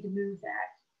we need to move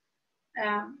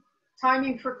that?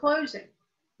 Timing for closing.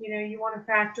 You know, you want to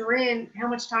factor in how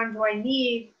much time do I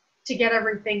need to get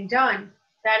everything done.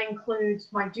 That includes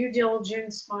my due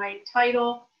diligence, my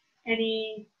title,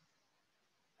 any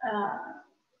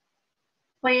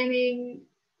planning,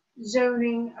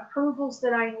 zoning approvals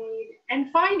that I need,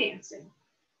 and financing.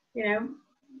 You know,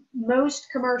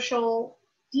 most commercial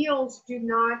deals do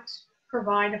not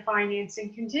provide a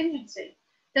financing contingency.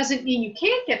 Doesn't mean you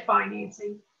can't get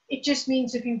financing. It just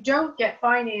means if you don't get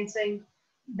financing,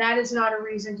 that is not a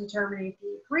reason to terminate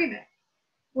the agreement.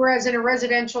 Whereas in a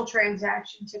residential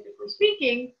transaction, typically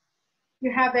speaking,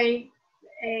 you have a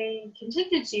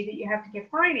contingency that you have to get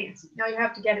financing. Now you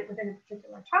have to get it within a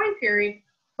particular time period,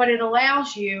 but it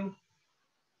allows you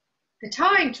the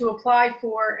time to apply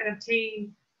for and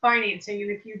obtain financing.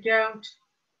 And if you don't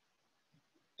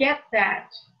get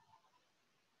that,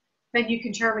 then you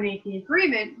can terminate the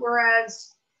agreement.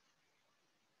 Whereas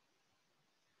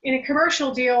in a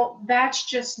commercial deal, that's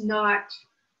just not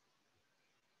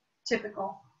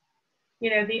typical. You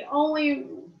know,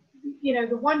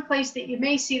 the one place that you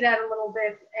may see that a little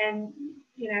bit, and,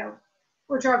 you know,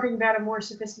 we're talking about a more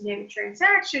sophisticated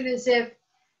transaction, is if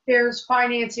there's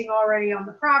financing already on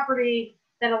the property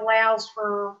that allows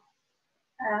for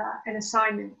an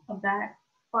assignment of that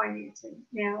financing.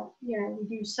 Now, you know,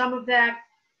 we do some of that,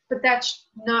 but that's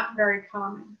not very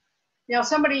common. Now,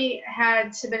 somebody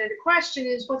had submitted a question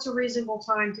is, what's a reasonable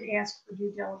time to ask for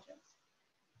due diligence?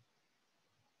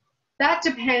 That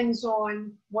depends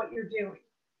on what you're doing.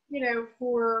 You know,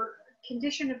 for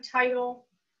condition of title,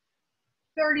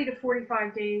 30 to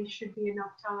 45 days should be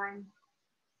enough time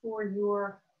for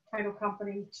your title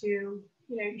company to, you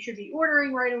know, you should be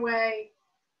ordering right away,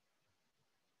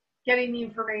 getting the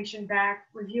information back,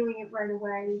 reviewing it right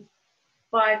away.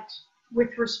 But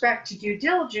with respect to due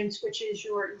diligence, which is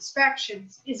your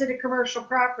inspections, is it a commercial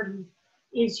property?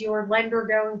 Is your lender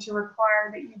going to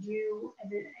require that you do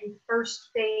a first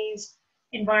phase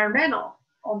environmental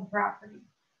on the property?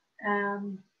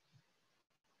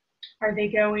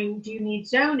 Do you need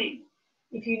zoning?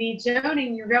 If you need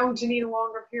zoning, you're going to need a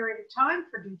longer period of time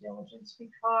for due diligence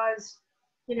because,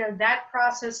 you know, that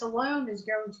process alone is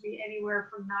going to be anywhere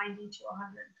from 90 to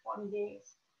 120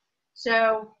 days.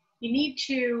 So you need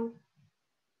to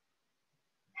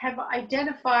have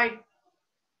identified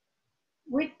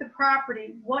with the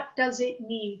property, what does it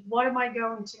need? What am I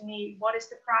going to need? What is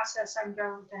the process I'm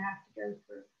going to have to go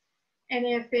through? And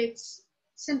if it's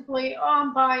simply, oh,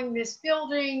 I'm buying this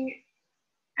building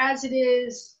as it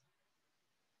is,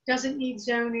 doesn't need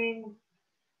zoning,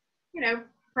 you know,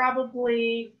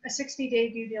 probably a 60-day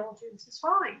due diligence is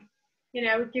fine. You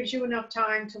know, it gives you enough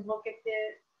time to look at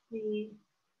the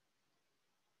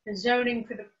zoning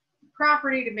for the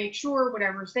property to make sure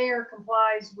whatever's there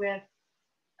complies with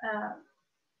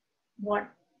what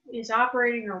is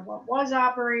operating or what was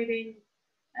operating.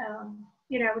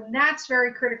 You know, and that's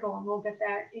very critical, and we'll get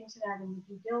into that in the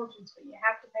due diligence, but you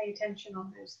have to pay attention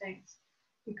on those things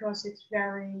because it's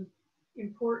very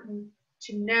important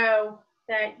to know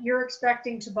that you're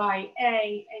expecting to buy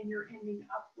A and you're ending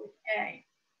up with A.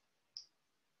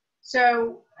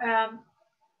 So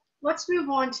let's move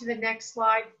on to the next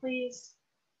slide, please.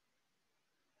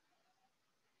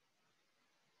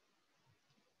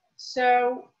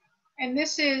 So, and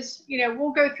this is, you know,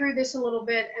 we'll go through this a little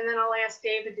bit and then I'll ask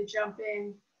David to jump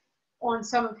in on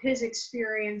some of his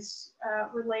experience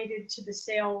related to the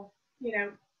sale, you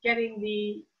know, getting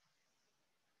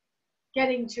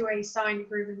to a signed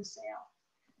agreement of sale.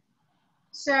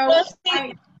 So,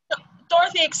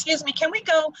 Dorothy, excuse me, can we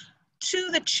go to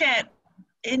the chat?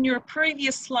 In your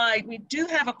previous slide, we do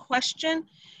have a question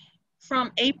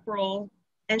from April,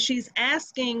 and she's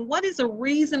asking, what is a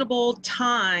reasonable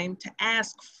time to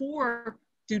ask for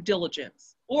due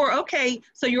diligence? Or, okay,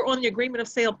 so you're on the agreement of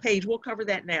sale page. We'll cover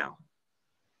that now.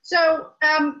 So,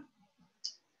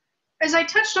 as I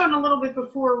touched on a little bit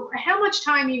before, how much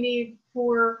time you need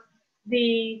for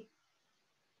the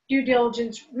due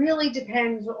diligence really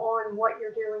depends on what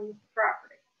you're doing with the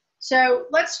property. So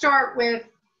let's start with,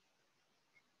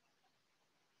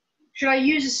 should I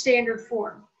use a standard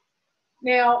form?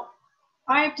 Now,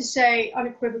 I have to say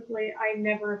unequivocally, I'm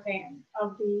never a fan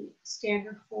of the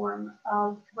standard form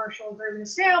of commercial agreement of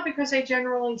sale because I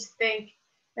generally think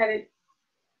that it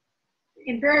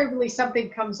invariably something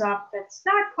comes up that's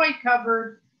not quite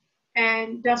covered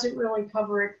and doesn't really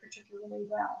cover it particularly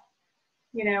well.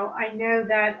 You know, I know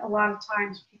that a lot of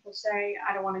times people say,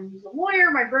 I don't want to use a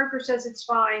lawyer. My broker says it's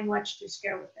fine. Let's just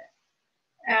go with it.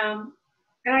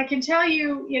 And I can tell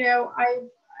you, you know,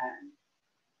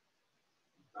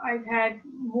 I've had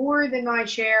more than my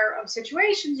share of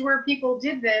situations where people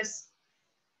did this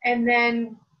and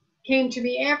then came to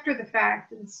me after the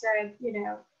fact and said, you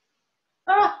know,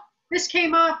 oh, this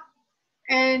came up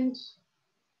and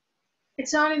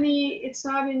it's not in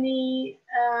the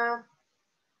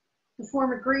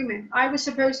form agreement. I was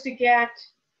supposed to get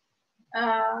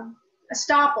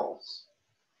estoppels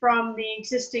from the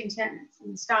existing tenants.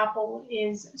 And estoppel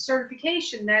is a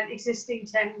certification that existing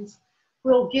tenants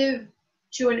will give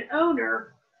to an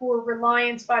owner for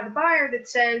reliance by the buyer that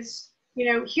says, you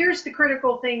know, here's the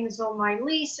critical things on my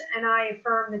lease, and I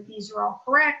affirm that these are all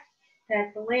correct,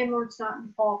 that the landlord's not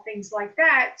in fault, things like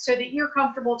that, so that you're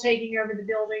comfortable taking over the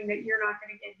building, that you're not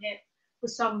going to get hit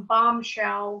with some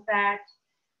bombshell that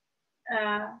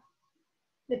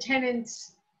the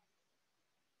tenant's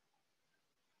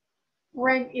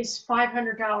rent is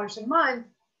 $500 a month,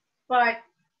 but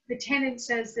the tenant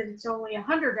says that it's only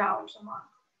 $100 a month,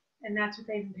 and that's what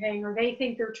they've been paying, or they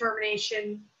think their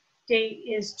termination date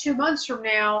is 2 months from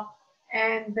now,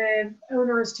 and the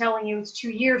owner is telling you it's 2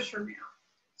 years from now.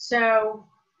 So,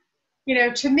 you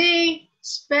know, to me,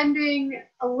 spending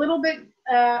a little bit,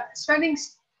 spending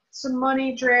some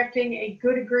money drafting a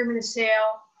good agreement of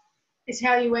sale is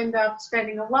how you end up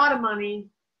spending a lot of money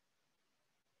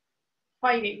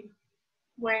fighting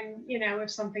when, you know,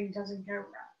 if something doesn't go right.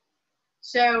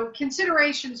 So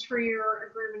considerations for your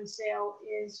agreement of sale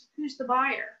is, who's the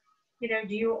buyer? You know,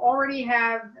 do you already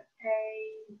have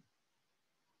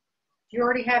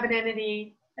an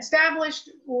entity established,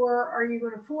 or are you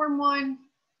going to form one?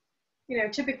 You know,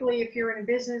 typically if you're in a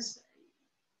business,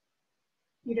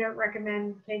 you don't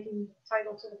recommend taking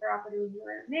title to the property in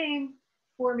your own name.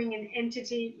 Forming an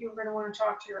entity, you're going to want to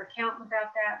talk to your accountant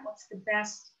about that. What's the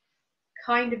best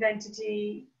kind of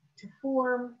entity to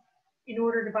form in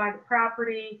order to buy the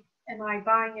property? Am I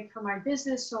buying it for my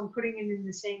business, so I'm putting it in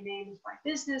the same name as my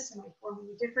business? Am I forming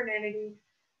a different entity?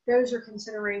 Those are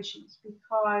considerations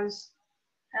because,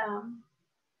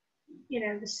 you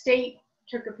know, the state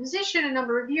took a position a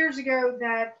number of years ago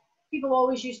that people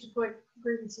always used to put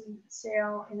agreements in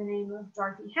sale in the name of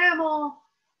Dorothy Hamill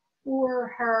or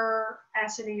her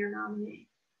assignee or nominee.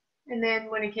 And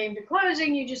then when it came to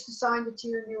closing, you just assigned it to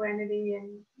your new entity and,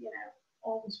 you know,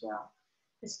 all was well.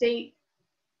 The state,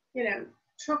 you know,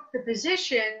 took the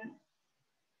position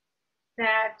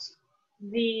that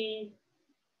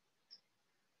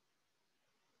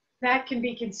that can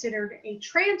be considered a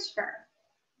transfer.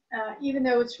 Even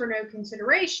though it's for no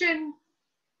consideration,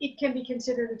 it can be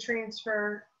considered a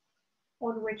transfer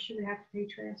on which you would have to pay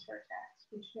transfer tax,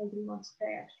 which nobody wants to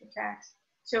pay extra tax.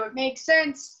 So it makes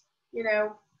sense, you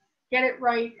know, get it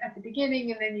right at the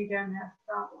beginning and then you don't have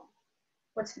a problem.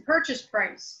 What's the purchase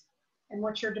price? And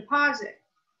what's your deposit?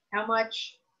 How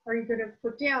much are you going to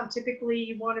put down? Typically,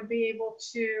 you want to be able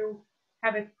to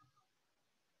have a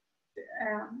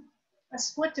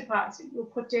split deposit. You'll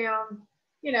put down,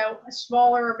 you know, a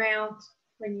smaller amount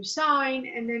when you sign,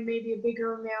 and then maybe a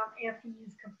bigger amount after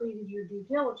you've completed your due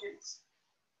diligence.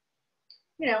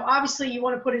 You know, obviously, you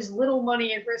want to put as little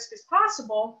money at risk as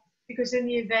possible because in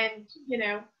the event, you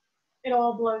know, it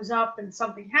all blows up and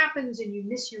something happens and you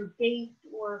miss your date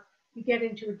or you get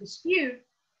into a dispute,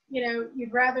 you know,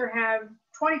 you'd rather have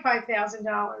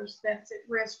 $25,000 that's at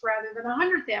risk rather than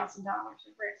 $100,000 at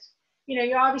risk. You know,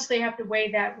 you obviously have to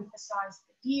weigh that with the size of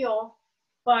the deal,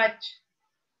 but,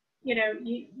 you know,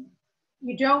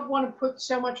 you don't want to put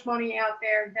so much money out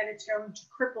there that it's going to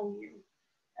cripple you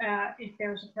if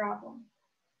there's a problem.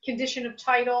 Condition of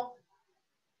title,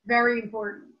 very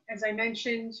important. As I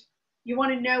mentioned, you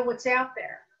want to know what's out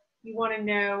there. You want to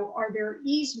know, are there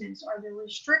easements? Are there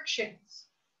restrictions?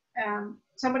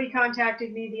 Somebody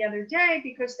contacted me the other day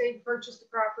because they purchased a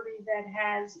property that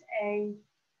has a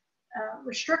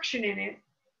restriction in it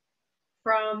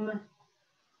from,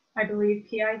 I believe,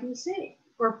 PIDC,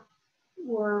 or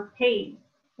or paid,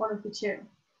 one of the two.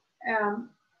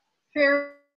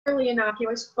 Fairly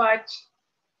innocuous, but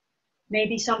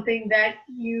maybe something that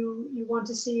you want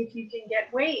to see if you can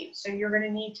get waived. So you're going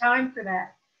to need time for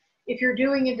that. If you're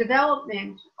doing a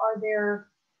development, are there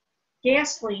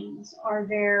gas liens? Are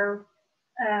there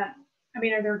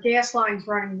are there gas lines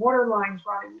running, water lines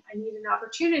running? I need an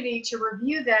opportunity to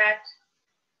review that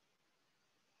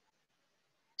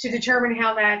to determine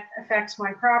how that affects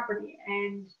my property.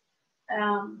 And,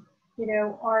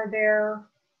 are there,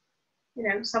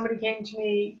 somebody came to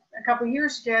me a couple of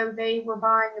years ago, they were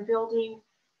buying a building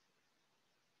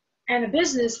and a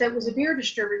business that was a beer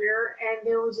distributor, and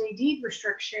there was a deed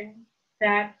restriction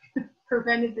that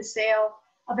prevented the sale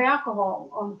of alcohol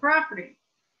on the property.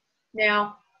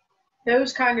 Now,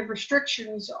 those kind of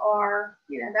restrictions are,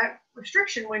 that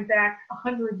restriction went back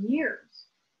 100 years.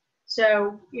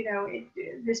 So,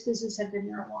 this business had been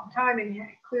there a long time and it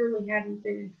clearly hadn't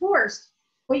been enforced.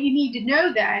 But you need to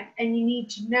know that, and you need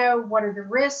to know what are the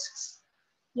risks.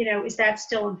 Is that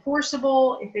still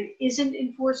enforceable? If it isn't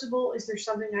enforceable, is there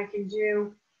something I can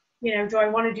do? Do I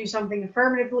want to do something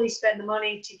affirmatively, spend the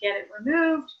money to get it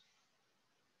removed?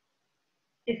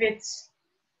 If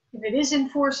it is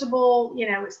enforceable,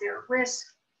 is there a risk?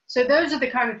 So those are the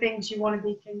kind of things you want to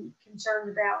be concerned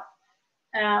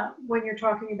about when you're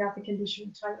talking about the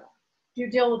conditional title. Due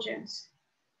diligence.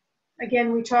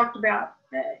 Again, we talked about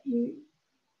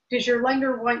does your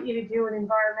lender want you to do an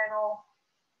environmental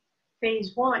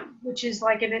phase 1, which is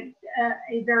like a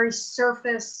very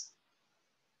surface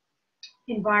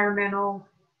environmental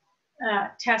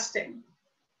testing.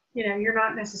 You're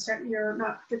not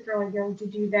particularly going to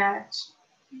do that,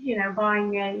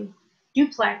 buying a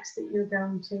duplex that you're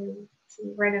going to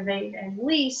renovate and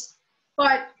lease.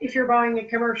 But if you're buying a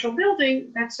commercial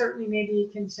building, that certainly may be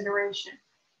a consideration.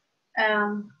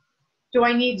 Do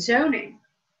I need zoning?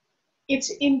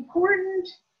 It's important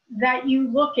that you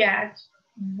look at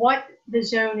what the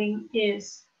zoning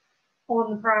is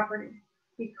on the property,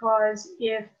 because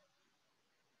if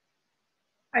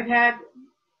I've had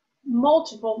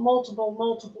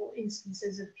multiple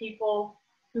instances of people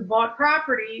who bought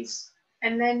properties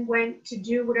and then went to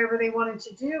do whatever they wanted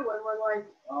to do, and were like,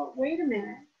 oh, wait a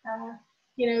minute,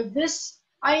 this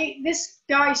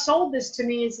guy sold this to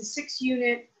me as a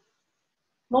 6-unit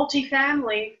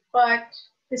multifamily, but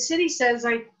the city says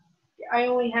I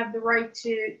only have the right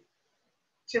to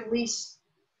lease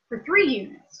for 3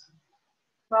 units.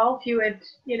 Well, if you had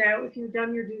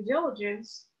done your due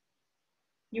diligence,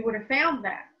 you would have found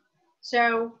that.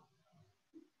 So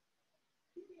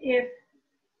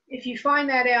if you find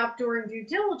that out during due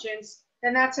diligence,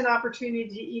 then that's an opportunity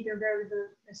to either go to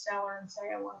the seller and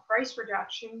say, I want a price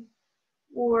reduction,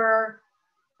 or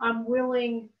I'm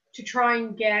willing to try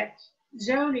and get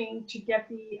zoning to get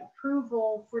the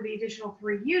approval for the additional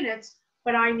 3 units,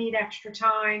 but I need extra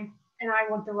time and I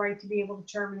want the right to be able to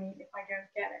terminate if I don't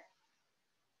get it.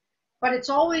 But it's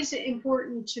always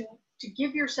important to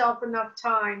give yourself enough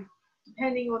time,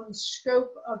 depending on the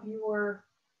scope of your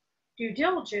due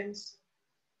diligence,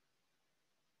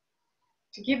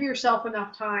 to give yourself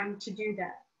enough time to do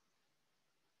that.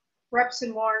 Reps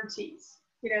and warranties.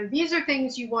 These are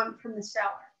things you want from the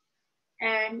seller.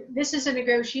 And this is a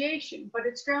negotiation, but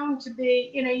it's going to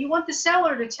be, you want the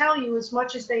seller to tell you as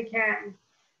much as they can,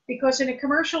 because in a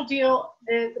commercial deal,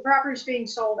 the property is being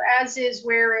sold as is,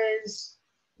 whereas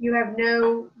you have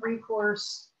no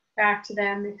recourse back to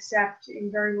them except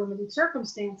in very limited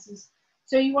circumstances.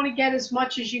 So you want to get as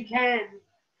much as you can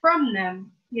from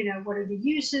them. What are the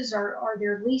uses? Are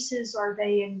there leases? Are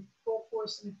they in full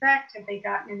force and effect? Have they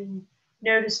gotten any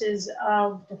notices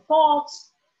of defaults?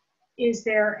 Is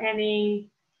there any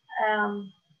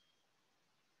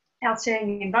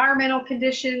outstanding environmental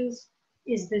conditions?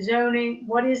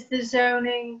 What is the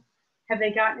zoning? Have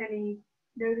they gotten any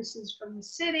notices from the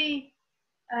city?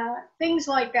 Things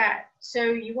like that. So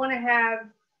you want to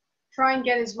try and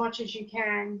get as much as you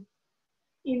can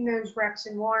in those reps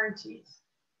and warranties.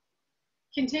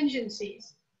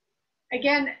 Contingencies.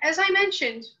 Again, as I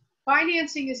mentioned,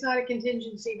 financing is not a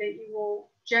contingency that you will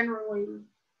generally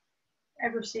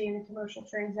ever see in a commercial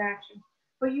transaction,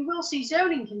 but you will see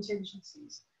zoning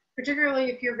contingencies, particularly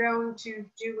if you're going to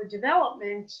do a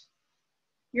development.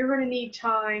 You're going to need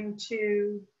time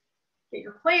to get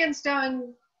your plans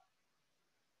done,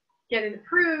 get it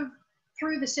approved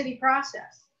through the city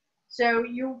process. So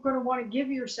you're going to want to give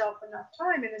yourself enough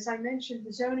time. And as I mentioned,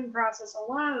 the zoning process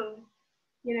alone,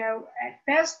 at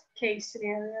best case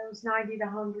scenario is 90 to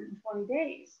 120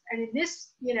 days. And in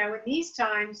these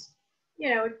times,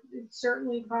 it's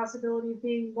certainly a possibility of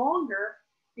being longer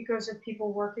because of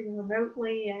people working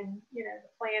remotely and, the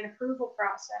plan approval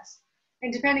process.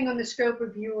 And depending on the scope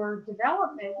of your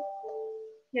development,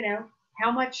 you know,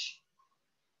 how much,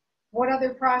 what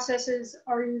other processes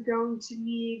are you going to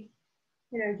need?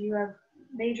 You know, do you have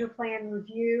major plan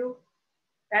review?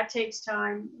 That takes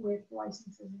time with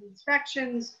licenses and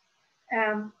inspections.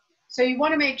 So you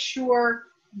want to make sure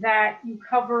that you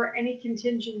cover any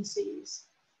contingencies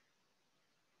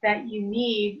that you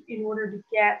need in order to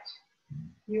get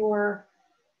your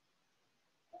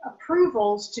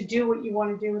approvals to do what you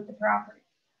want to do with the property.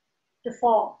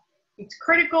 Default. It's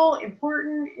critical,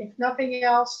 important, if nothing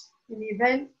else, in the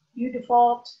event you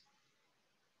default,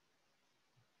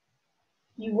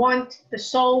 you want the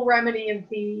sole remedy of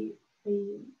the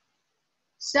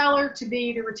seller to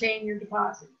be to retain your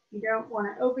deposit. You don't want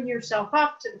to open yourself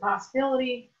up to the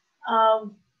possibility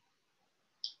of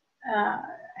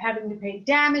having to pay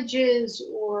damages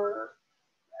or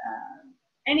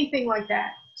anything like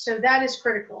that. So that is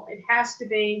critical. It has to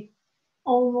be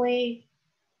only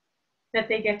that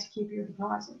they get to keep your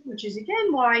deposit, which is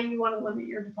again why you want to limit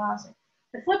your deposit.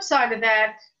 The flip side of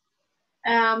that,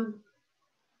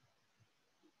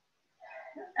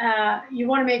 you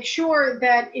want to make sure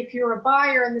that if you're a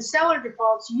buyer and the seller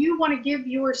defaults, you want to give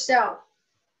yourself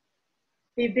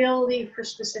the ability for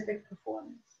specific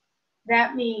performance.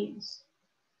 That means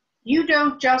you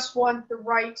don't just want the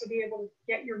right to be able to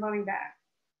get your money back.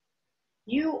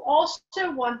 You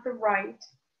also want the right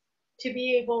to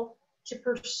be able to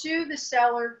pursue the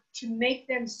seller to make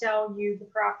them sell you the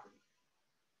property.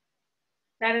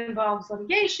 That involves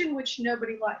litigation, which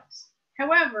nobody likes.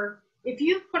 However, if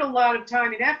you've put a lot of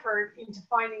time and effort into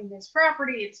finding this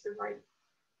property, it's the right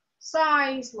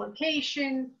size,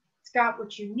 location, it's got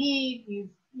what you need,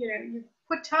 you've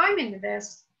put time into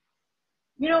this,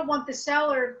 you don't want the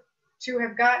seller to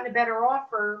have gotten a better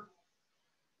offer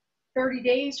 30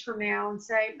 days from now and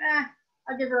say,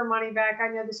 I'll give her her money back. I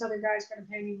know this other guy's going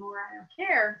to pay me more. I don't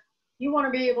care. You want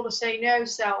to be able to say, no,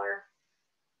 seller,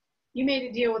 you made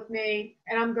a deal with me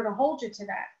and I'm going to hold you to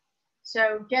that.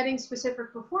 So getting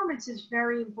specific performance is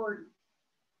very important.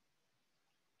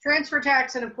 Transfer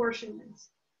tax and apportionments.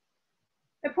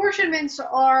 Apportionments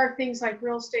are things like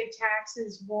real estate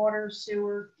taxes, water,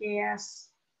 sewer, gas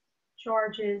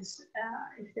charges,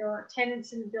 if there are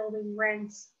tenants in the building,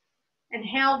 rents, and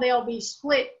how they'll be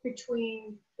split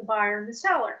between the buyer and the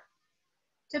seller.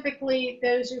 Typically,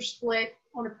 those are split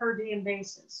on a per diem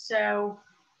basis. So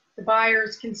the buyer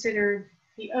is considered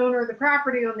the owner of the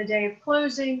property on the day of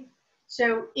closing,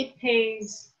 so it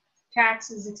pays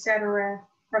taxes, etc.,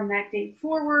 from that date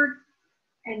forward,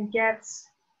 and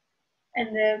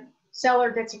the seller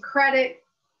gets a credit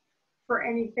for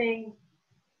anything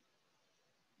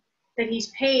that he's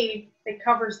paid that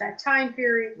covers that time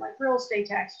period, like real estate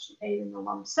taxes are paid in a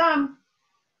lump sum.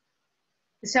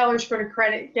 The seller's going to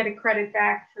get a credit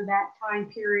back for that time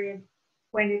period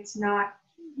when it's not,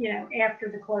 after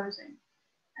the closing.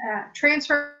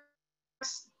 Transfer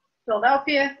tax,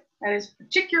 Philadelphia, that is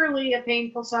particularly a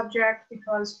painful subject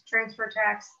because transfer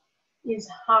tax is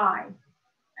high.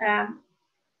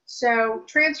 So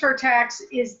transfer tax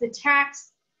is the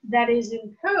tax that is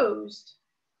imposed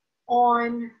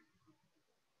on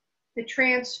the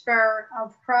transfer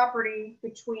of property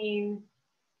between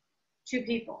two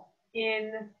people.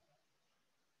 In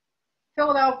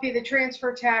Philadelphia, the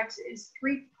transfer tax is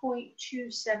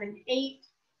 3.278,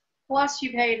 plus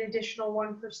you pay an additional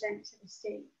 1% to the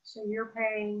state. So you're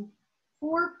paying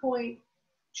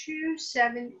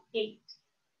 4.278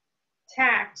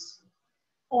 tax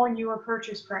on your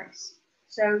purchase price.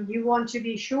 So you want to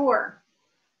be sure,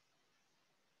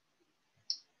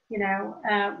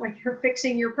 when you're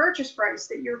fixing your purchase price,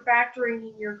 that you're factoring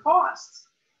in your costs.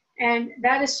 And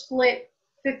that is split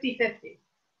 50-50.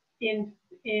 In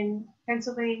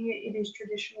Pennsylvania, it is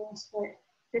traditionally split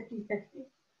 50-50.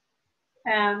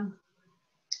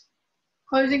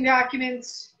 Closing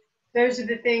documents, those are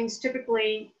the things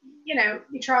typically,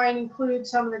 you try and include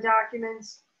some of the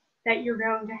documents that you're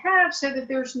going to have so that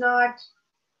you're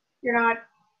not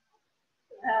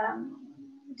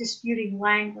disputing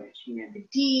language. The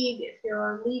deed, if there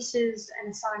are leases and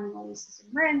assignment of leases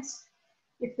and rents,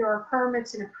 if there are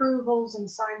permits and approvals and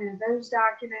assignment of those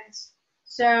documents.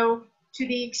 So to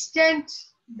the extent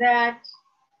that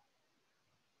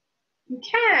you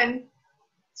can,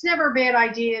 it's never a bad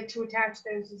idea to attach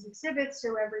those as exhibits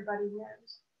so everybody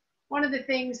knows. One of the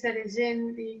things that is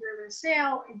in the agreement of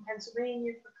sale in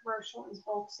Pennsylvania for commercial is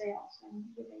bulk sales, and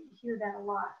you hear that a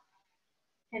lot.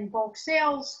 And bulk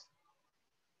sales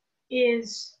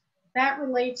that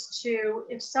relates to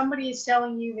if somebody is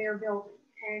selling you their building,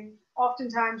 and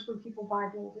oftentimes when people buy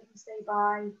buildings, they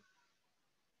buy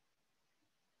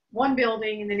one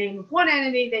building in the name of one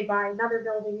entity, they buy another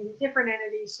building in a different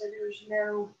entity, so there's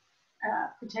no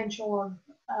potential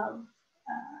of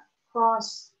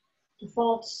cross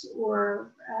defaults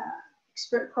or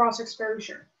cross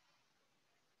exposure.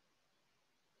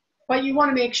 But you want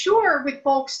to make sure with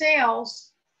bulk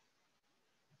sales,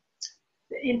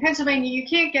 in Pennsylvania, you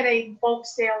can't get a bulk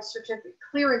sales certificate,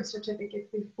 clearance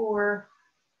certificate before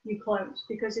you close,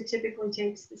 because it typically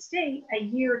takes the state a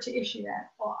year to issue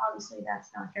that. Well, obviously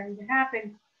that's not going to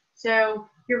happen. So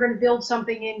you're going to build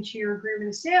something into your agreement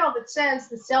of sale that says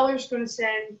the seller's going to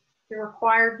send the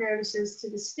required notices to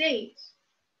the state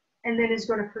and then is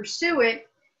going to pursue it.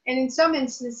 And in some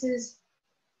instances,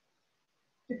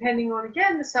 depending on,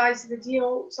 again, the size of the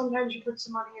deal, sometimes you put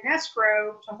some money in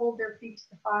escrow to hold their feet to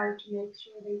the fire to make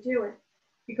sure they do it.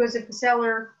 Because if the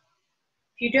seller,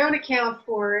 if you don't account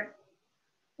for it,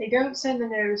 they don't send the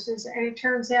notices, and it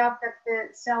turns out that the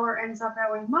seller ends up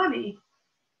owing money,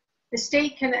 the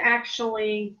state can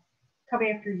actually come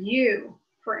after you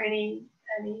for any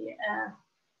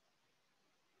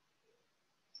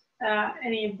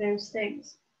of those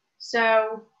things.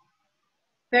 So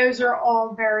those are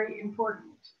all very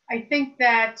important. I think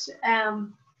that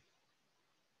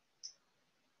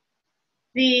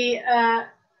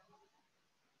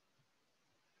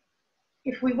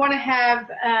if we want to have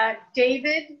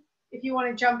David, if you want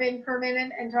to jump in for a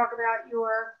minute and talk about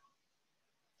your.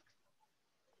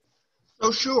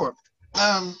 So sure.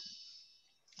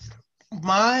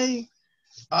 My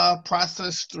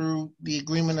process through the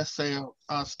agreement of sale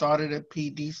started at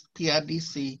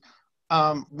PIDC,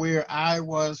 where I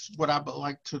was, what I would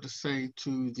like to say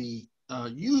to the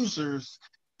users,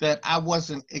 that I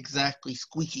wasn't exactly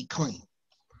squeaky clean.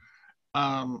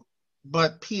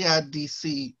 But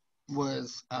PIDC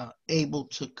was able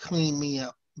to clean me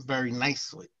up very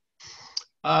nicely.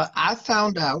 I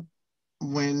found out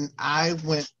when I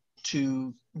went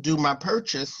to do my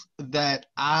purchase that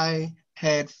I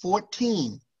had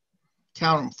 14,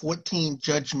 count them, 14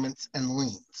 judgments and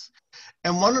liens.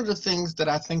 And one of the things that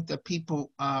I think that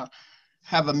people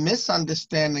have a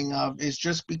misunderstanding of is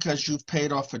just because you've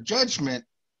paid off a judgment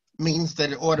means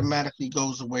that it automatically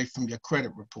goes away from your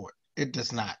credit report. It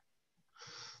does not.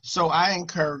 So I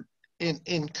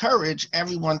encourage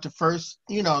everyone to first,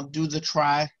 do the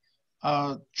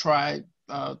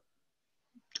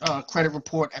credit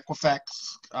report, Equifax,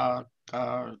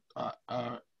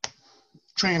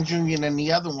 TransUnion, and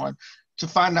the other one, to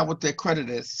find out what their credit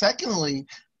is. Secondly,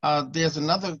 there's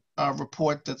another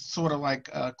report that's sort of like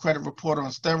a credit report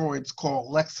on steroids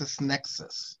called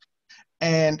LexisNexis.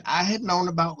 And I had known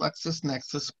about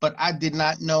LexisNexis, but I did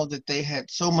not know that they had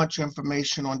so much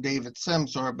information on David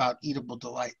Sims or about Eatable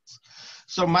Delights.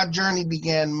 So my journey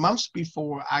began months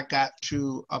before I got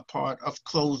to a part of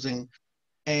closing,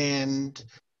 and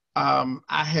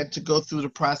I had to go through the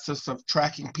process of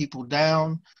tracking people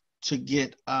down to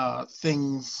get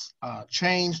things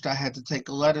changed. I had to take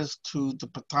letters to the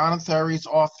Pathonethary's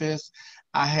office.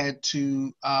 I had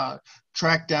to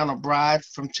track down a bride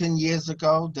from 10 years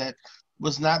ago that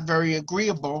was not very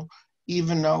agreeable,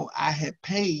 even though I had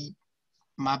paid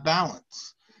my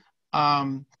balance.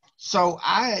 So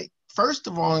I, first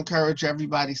of all, encourage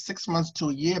everybody 6 months to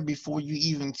a year before you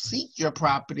even seek your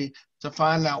property to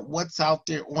find out what's out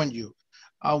there on you.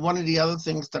 One of the other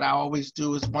things that I always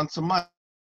do is once a month,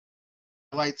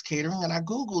 Lights Catering, and I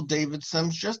Google David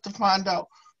Sims just to find out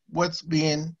what's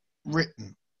being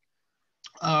written.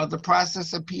 The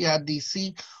process at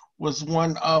PIDC was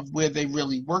one of where they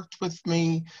really worked with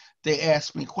me. They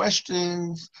asked me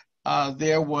questions.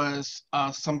 There was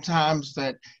sometimes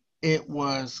that it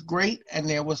was great, and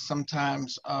there was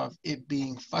sometimes of it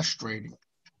being frustrating.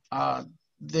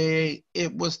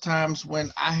 It was times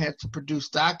when I had to produce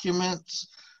documents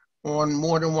on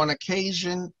more than one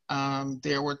occasion.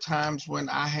 There were times when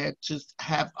I had to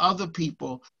have other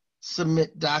people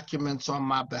submit documents on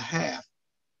my behalf,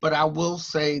 but I will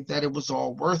say that it was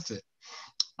all worth it.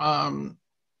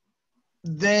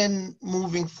 Then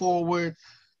moving forward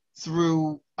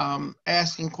through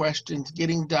asking questions,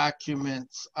 getting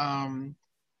documents,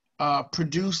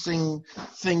 producing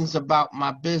things about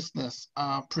my business,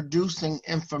 producing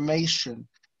information,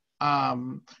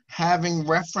 having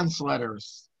reference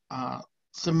letters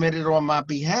submitted on my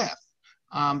behalf.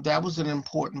 That was an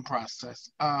important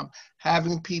process.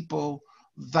 Having people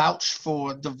vouch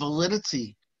for the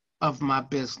validity of my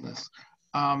business,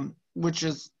 which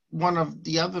is one of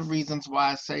the other reasons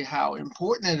why I say how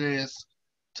important it is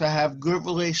to have good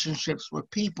relationships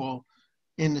with people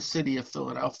in the city of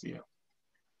Philadelphia.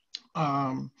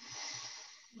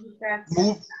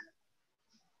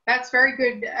 That's very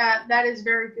good. That is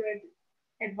very good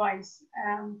advice.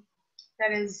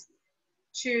 That is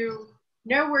to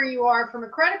know where you are from a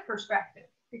credit perspective,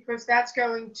 because that's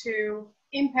going to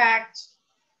impact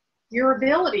your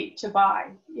ability to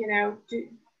buy. You know,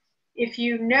 if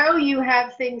you know you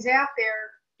have things out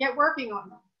there, get working on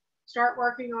them. Start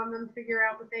working on them, figure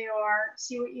out what they are,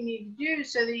 see what you need to do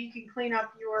so that you can clean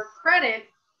up your credit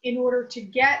in order to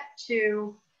get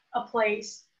to a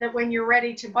place that when you're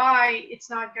ready to buy, it's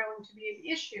not going to be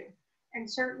an issue. And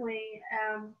certainly,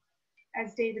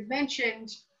 as David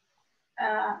mentioned,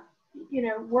 you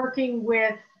know, working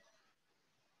with,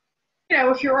 you know,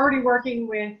 if you're already working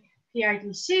with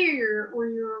PIDC or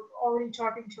you're already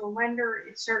talking to a lender,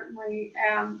 it's certainly,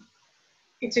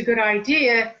 it's a good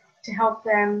idea to help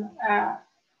them,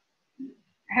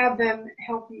 have them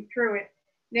help you through it.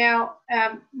 Now,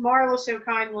 Marla so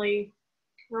kindly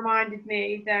reminded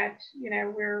me that, you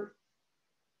know,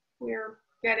 we're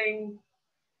getting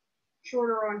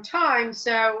shorter on time,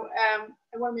 so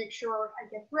I want to make sure I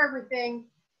get through everything,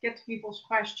 get to people's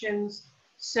questions.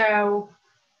 So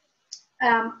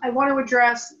I want to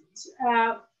address,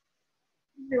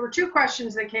 there were two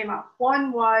questions that came up.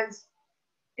 One was,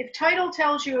 if title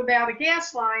tells you about a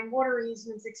gas line, water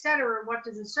easements, etc., what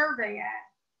does a survey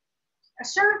add? A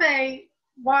survey,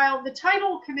 while the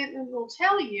title commitment will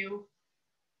tell you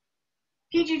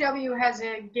PGW has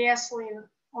a gas line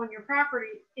on your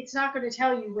property, it's not going to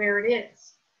tell you where it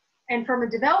is. And from a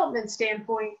development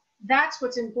standpoint, that's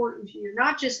what's important to you,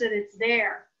 not just that it's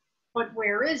there, but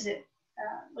where is it?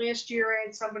 Last year I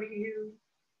had somebody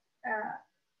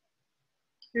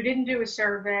who didn't do a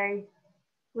survey,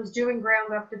 was doing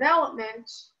ground up development,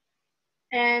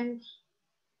 and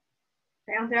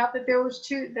found out that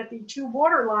the two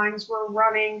water lines were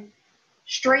running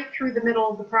straight through the middle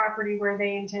of the property where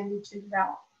they intended to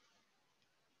develop.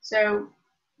 So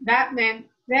that meant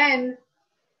then,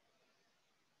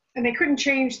 and they couldn't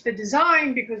change the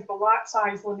design because of the lot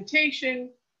size limitation.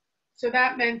 So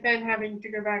that meant then having to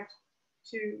go back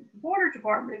to the water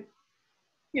department.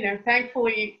 You know,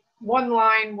 thankfully one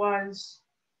line was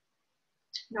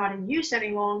not in use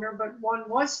any longer, but one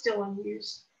was still in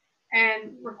use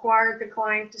and required the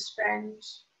client to spend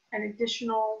an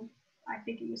additional, I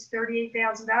think it was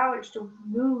 $38,000 to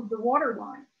move the water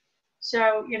line.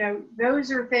 So, you know, those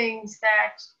are things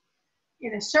that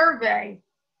in a survey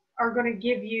are going to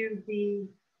give you the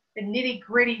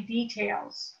nitty-gritty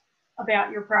details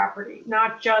about your property,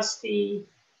 not just the,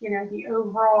 you know, the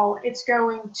overall. It's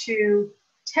going to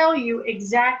tell you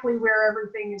exactly where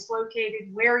everything is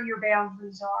located, where your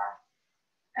boundaries are.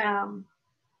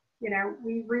 You know,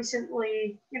 we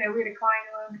recently, you know, we had a client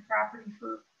who owned a property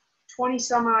for 20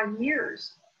 some odd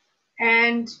years.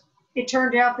 And it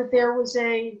turned out that there was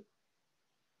a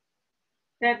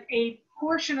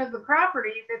portion of the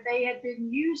property that they had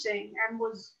been using and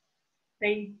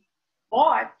they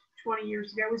bought 20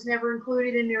 years ago was never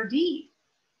included in their deed.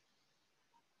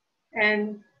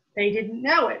 And they didn't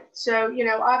know it. So, you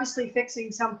know, obviously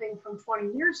fixing something from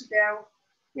 20 years ago,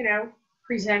 you know,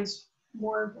 presents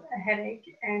more of a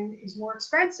headache and is more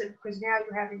expensive because now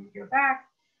you're having to go back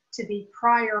to the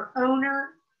prior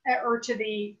owner or to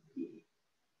the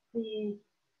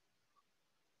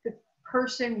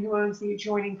person who owns the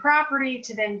adjoining property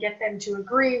to then get them to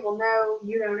agree, well, no,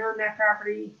 you don't own that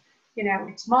property, you know,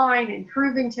 it's mine, and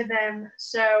proving to them.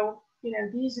 So, you know,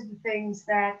 these are the things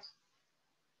that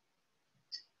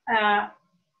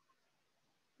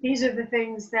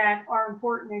are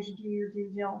important as you do your due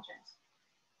diligence.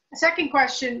 The second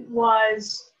question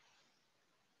was,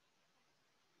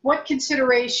 what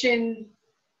consideration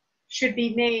should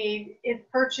be made if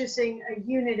purchasing a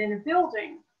unit in a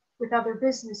building with other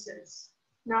businesses?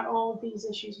 Not all of these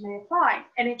issues may apply,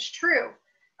 and it's true.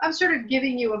 I'm sort of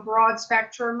giving you a broad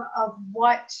spectrum of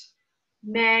what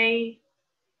may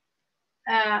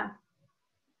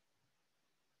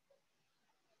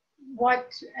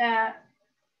what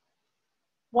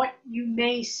you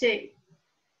may see.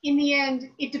 In the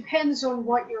end, it depends on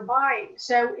what you're buying.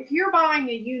 So if you're buying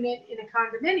a unit in a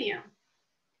condominium,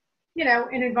 you know,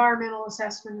 an environmental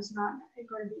assessment is not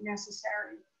going to be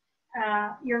necessary.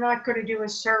 You're not going to do a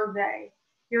survey.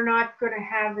 You're not going to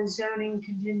have a zoning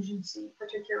contingency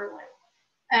particularly.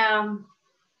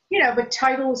 You know, but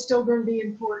title is still going to be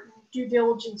important. Due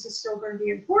diligence is still going to be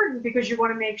important because you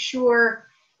want to make sure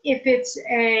if it's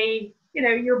a, you know,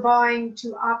 you're buying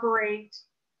to operate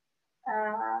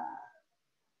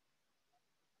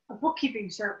a bookkeeping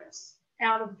service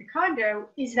out of the condo,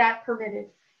 is that permitted?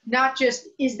 Not just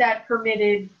is that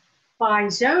permitted by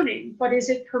zoning, but is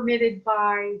it permitted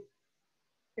by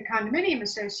the condominium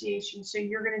association? So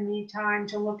you're going to need time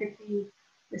to look at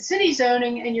the city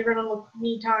zoning, and you're going to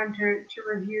need time to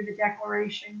review the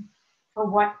declaration for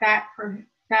what that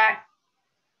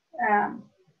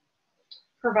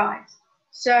provides.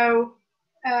 So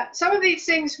some of these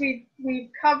things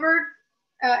we've covered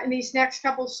in these next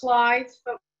couple slides,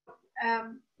 but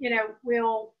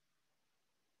we'll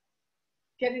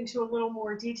get into a little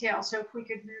more detail. So if we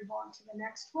could move on to the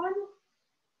next one.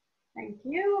 Thank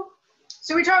you.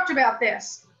 So we talked about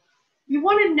this. You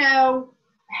want to know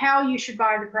how you should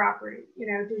buy the property.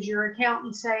 Does your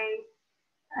accountant say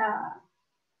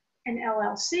an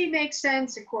LLC makes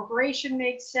sense, a corporation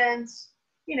makes sense?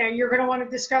 You're going to want to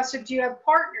discuss it. Do you have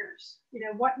partners?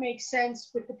 What makes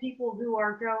sense with the people who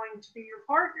are going to be your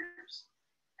partners?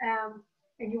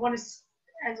 And you want to,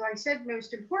 as I said,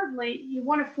 most importantly, you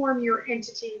want to form your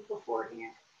entity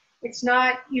beforehand. It's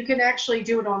not, you can actually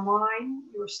do it online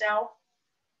yourself.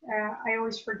 I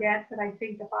always forget that I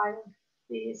think the filing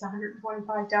fee is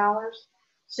 $125.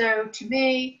 So to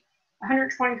me,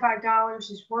 $125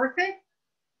 is worth it.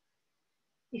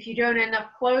 If you don't end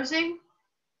up closing,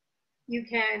 you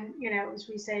can, as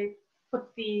we say,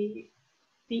 put the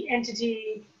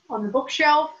entity on the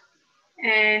bookshelf.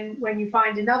 And when you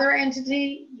find another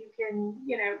entity, you can,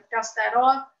 dust that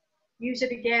off, use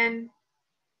it again.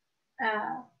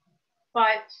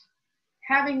 But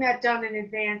having that done in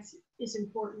advance is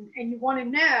important. And you want to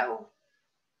know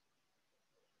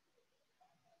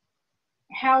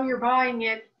how you're buying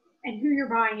it and who you're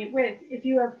buying it with. If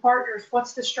you have partners,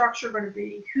 what's the structure going to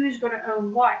be? Who's going to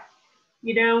own what?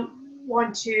 You don't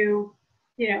want to,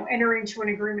 enter into an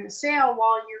agreement of sale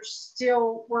while you're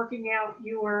still working out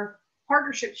your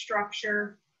partnership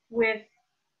structure with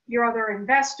your other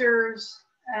investors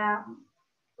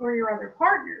or your other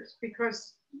partners,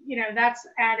 because that's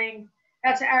adding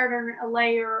a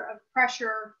layer of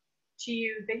pressure to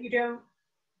you that you don't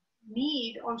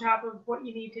need on top of what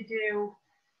you need to do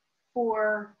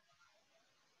for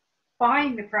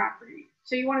buying the property.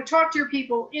 So you want to talk to your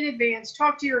people in advance,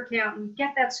 talk to your accountant,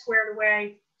 get that squared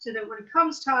away so that when it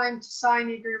comes time to sign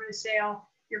the agreement of sale,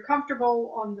 you're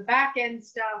comfortable on the back end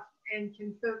stuff and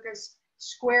can focus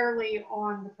squarely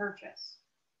on the purchase.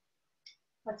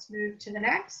 Let's move to the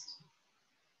next.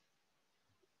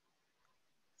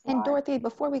 And Dorothy,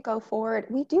 before we go forward,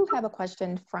 we do have a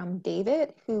question from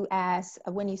David who asks,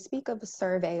 when you speak of a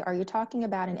survey, are you talking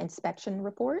about an inspection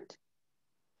report?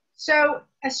 So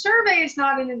a survey is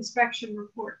not an inspection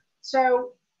report.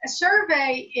 So a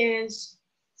survey is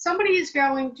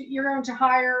you're going to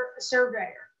hire a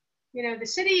surveyor. The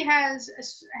city has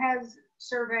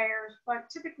surveyors, but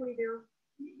typically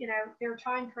their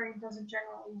time frame doesn't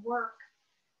generally work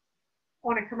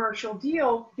on a commercial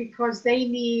deal because they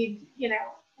need,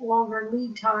 longer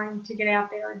lead time to get out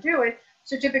there and do it.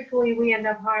 So typically we end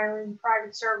up hiring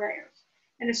private surveyors.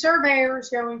 And a surveyor is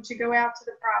going to go out to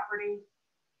the property,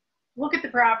 look at the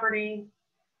property,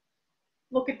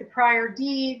 look at the prior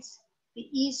deeds, the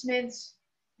easements,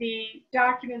 the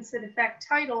documents that affect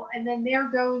title, and then they're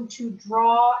going to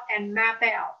draw and map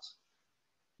out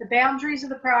the boundaries of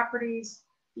the properties,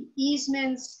 the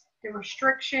easements, the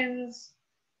restrictions,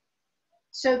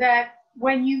 so that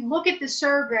when you look at the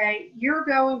survey, you're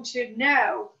going to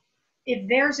know if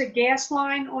there's a gas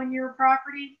line on your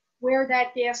property, where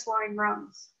that gas line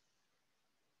runs.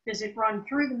 Does it run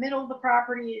through the middle of the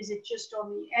property? Is it just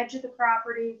on the edge of the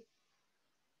property?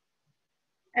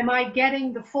 Am I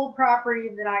getting the full property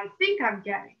that I think I'm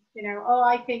getting?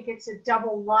 I think it's a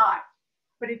double lot,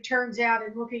 but it turns out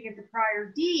in looking at the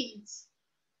prior deeds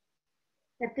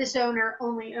that this owner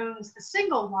only owns the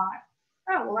single lot.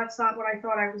 Oh, well, that's not what I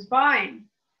thought I was buying.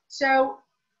 So,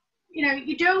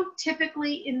 you don't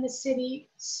typically in the city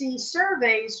see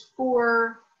surveys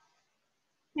for,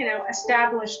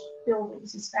 established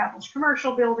buildings, established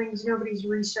commercial buildings. Nobody's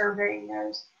resurveying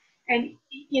those. And,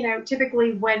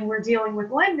 typically when we're dealing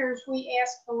with lenders, we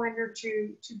ask the lender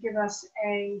to give us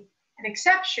an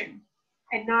exception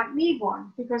and not need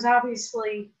one, because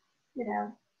obviously,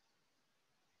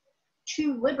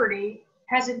 2 Liberty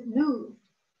hasn't moved.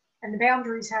 And the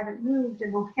boundaries haven't moved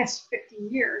in the last 50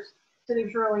 years, so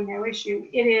there's really no issue.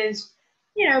 It is,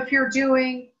 if you're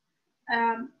doing,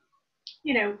 a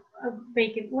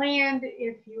vacant land,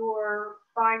 if you're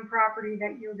buying property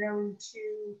that you're going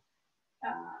to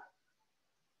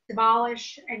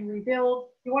demolish and rebuild,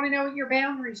 you want to know what your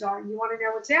boundaries are. You want to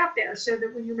know what's out there so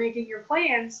that when you're making your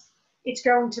plans, it's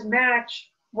going to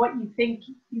match what you think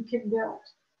you can build.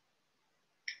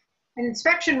 An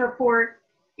inspection report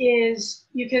is,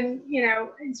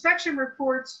 inspection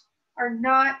reports are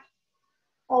not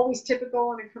always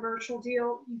typical in a commercial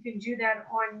deal. You can do that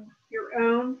on your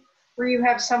own, where you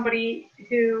have somebody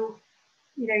who,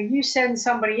 you send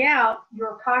somebody out,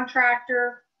 your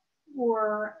contractor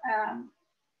or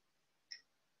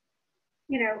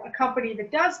a company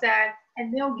that does that,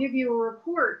 and they'll give you a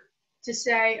report to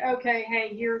say, okay,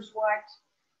 hey, here's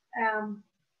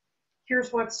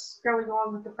what's going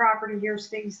on with the property. Here's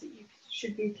things that you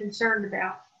should be concerned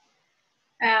about.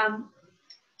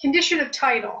 Condition of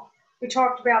title. We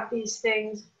talked about these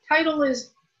things. Title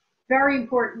is very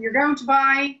important. You're going to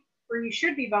buy, or you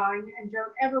should be buying, and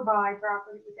don't ever buy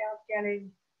property without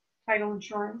getting title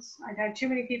insurance. I've had too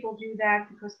many people do that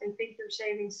because they think they're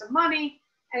saving some money,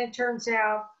 and it turns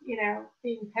out,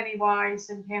 being penny wise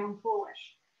and pound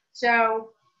foolish.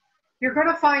 So you're going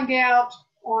to find out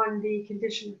on the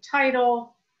condition of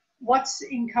title what's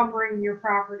encumbering your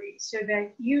property, so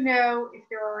that you know if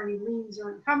there are any liens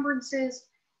or encumbrances,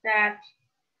 that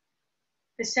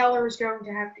the seller is going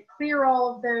to have to clear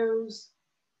all of those.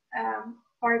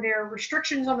 Are there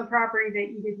restrictions on the property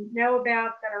that you didn't know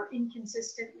about that are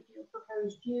inconsistent with your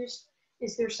proposed use?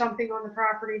 Is there something on the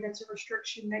property that's a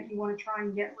restriction that you want to try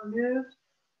and get removed?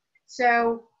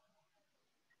 So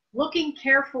looking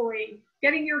carefully,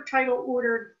 getting your title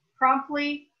ordered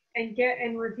promptly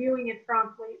and reviewing it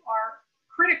promptly are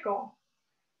critical,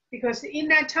 because in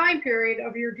that time period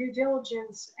of your due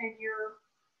diligence and your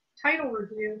title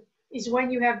review is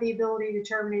when you have the ability to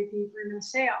terminate the agreement of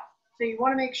sale. So you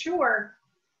want to make sure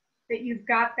that you've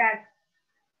got that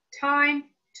time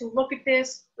to look at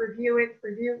this, review it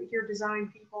with your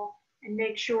design people, and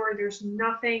make sure there's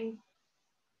nothing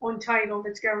on title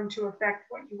that's going to affect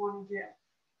what you want to do.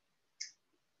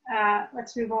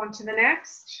 Let's move on to the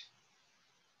next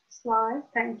slide.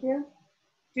 Thank you.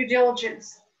 Due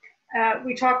diligence.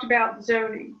 We talked about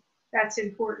zoning. That's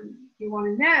important. You want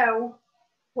to know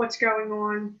what's going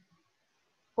on,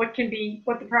 what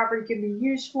the property can be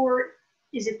used for.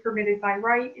 Is it permitted by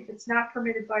right? If it's not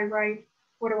permitted by right,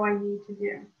 what do I need to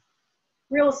do?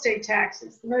 Real estate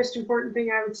taxes. The most important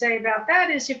thing I would say about that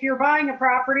is if you're buying a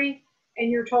property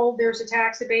and you're told there's a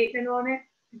tax abatement on it,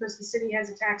 because the city has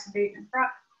a tax abatement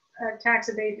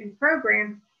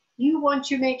program, you want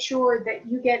to make sure that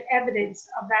you get evidence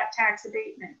of that tax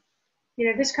abatement.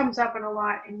 This comes up a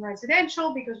lot in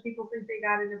residential because people think they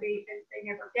got an abatement, they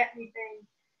never get anything.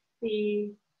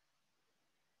 The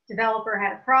developer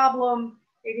had a problem,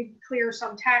 they didn't clear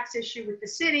some tax issue with the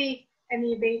city, and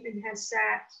the abatement has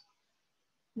sat,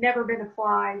 never been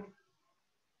applied.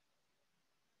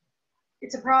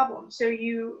 It's a problem. So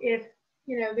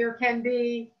there can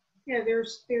be,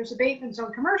 there's abatements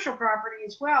on commercial property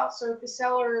as well. So if the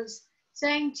seller is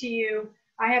saying to you,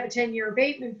 I have a 10-year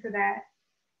abatement for that,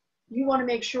 you want to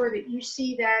make sure that you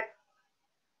see that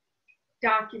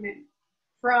document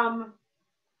from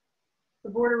the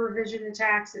Board of Revision of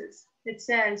Taxes that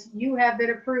says you have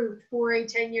been approved for a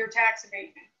 10-year tax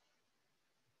abatement.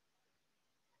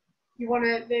 You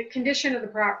want the condition of the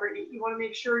property. You want to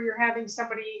make sure you're having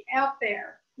somebody out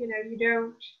there. You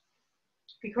don't,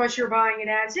 because you're buying it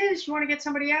as is, you want to get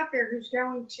somebody out there who's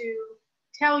going to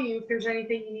tell you if there's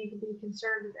anything you need to be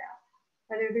concerned about,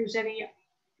 whether there's any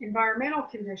environmental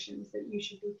conditions that you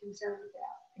should be concerned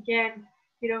about. Again,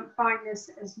 you don't find this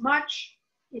as much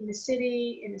in the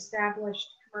city, in established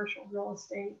commercial real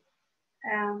estate.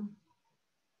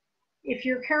 If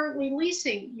you're currently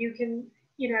leasing, you can,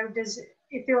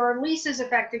 if there are leases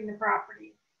affecting the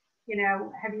property,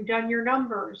 have you done your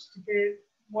numbers?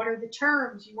 What are the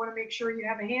terms? You want to make sure you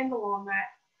have a handle on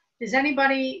that. Does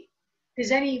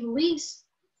any lease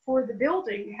for the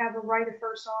building have a right of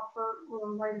first offer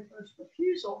or a right of first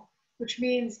refusal, which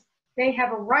means they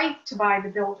have a right to buy the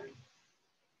building?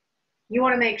 You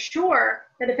want to make sure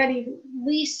that if any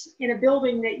lease in a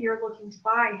building that you're looking to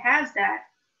buy has that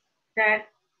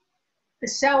the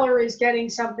seller is getting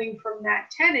something from that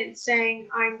tenant saying,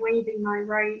 I'm waiving my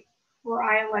right, or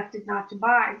I elected not to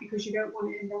buy, because you don't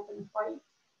want to end up in a fight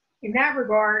in that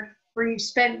regard where you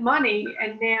spent money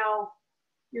and now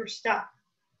you're stuck.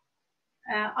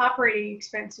 Operating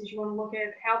expenses, you want to look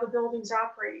at how the building's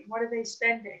operating. What are they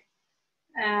spending?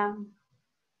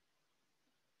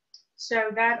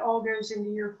 So that all goes into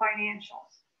your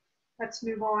financials. Let's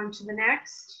move on to the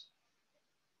next.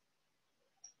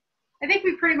 I think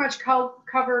we pretty much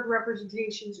covered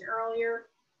representations earlier.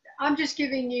 I'm just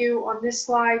giving you on this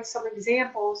slide some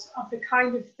examples of the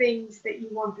kind of things that you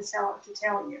want the seller to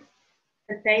tell you,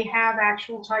 that they have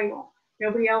actual title.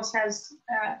 Nobody else has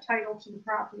title to the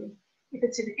property. If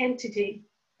it's an entity,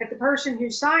 that the person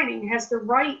who's signing has the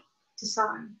right to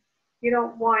sign. You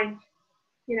don't want,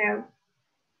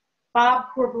 Bob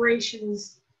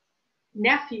Corporation's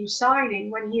nephew signing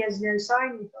when he has no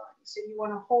signing authority. So you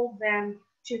want to hold them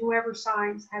to whoever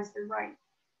signs has the right.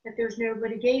 That there's no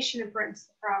litigation against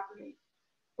the property.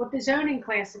 What the zoning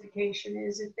classification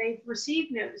is, if they've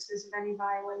received notices of any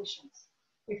violations.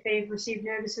 if they've received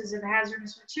notices of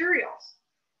hazardous materials.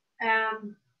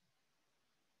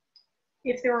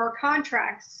 If there are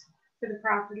contracts for the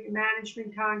property,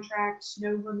 management contracts,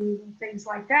 snow removal, things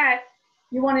like that,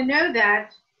 you want to know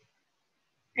that,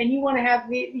 and you want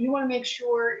to make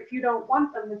sure, if you don't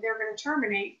want them, that they're going to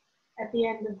terminate at the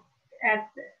end of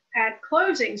at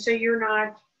closing, so you're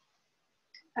not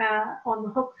on the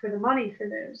hook for the money for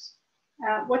those.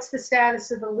 What's the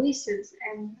status of the leases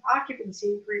and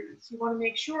occupancy agreements? You want to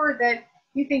make sure that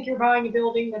you think you're buying a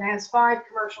building that has 5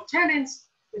 commercial tenants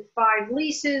with 5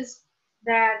 leases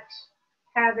that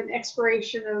have an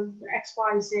expiration of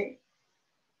XYZ.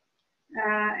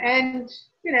 And,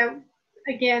 you know,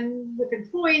 again, with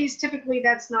employees, typically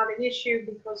that's not an issue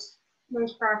because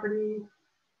most property,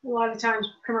 a lot of times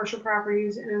commercial property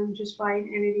is owned just by an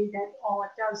entity that all it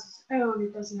does is own,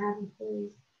 it doesn't have employees.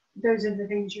 Those are the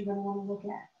things you're going to want to look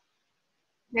at.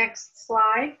 Next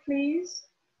slide, please.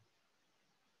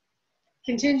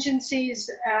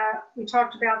 Contingencies, we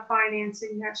talked about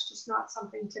financing. That's just not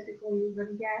something typically you're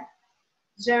going to get.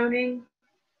 Zoning,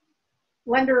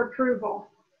 lender approval.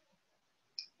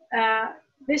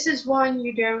 This is one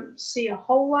you don't see a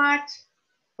whole lot,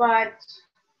 but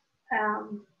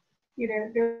you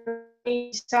know, there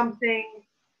is something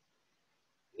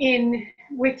in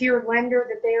with your lender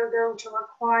that they are going to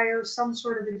require some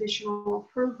sort of additional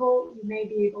approval. You may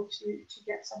be able to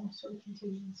get some sort of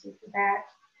contingency for that.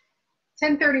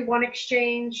 1031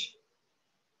 exchange,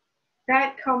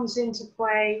 that comes into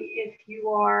play if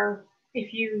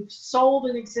you've sold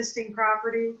an existing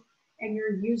property and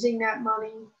you're using that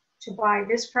money to buy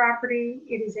this property.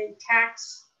 It is a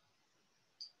tax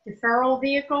deferral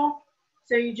vehicle.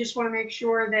 So you just want to make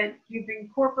sure that you've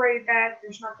incorporated that.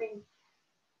 There's nothing,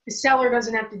 the seller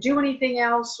doesn't have to do anything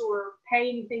else or pay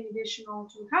anything additional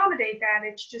to accommodate that.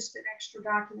 It's just an extra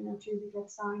document or two that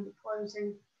gets signed at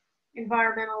closing.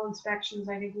 Environmental inspections,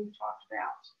 I think we've talked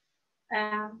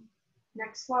about.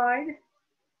 Next slide,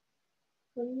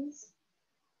 please.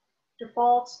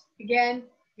 Defaults, again,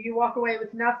 if you walk away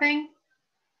with nothing,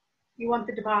 you want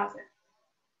the deposit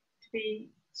to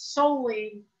be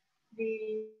solely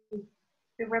the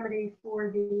remedy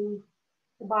for the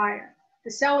buyer.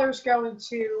 The seller's going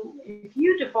to, if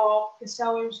you default, the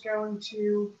seller's going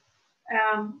to,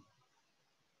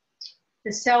 if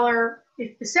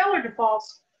the seller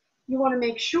defaults, you want to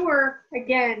make sure,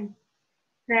 again,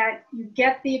 that you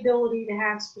get the ability to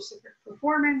have specific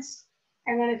performance,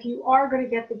 and then if you are going to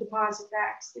get the deposit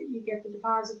back, that you get the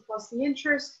deposit plus the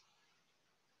interest.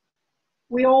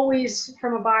 We always,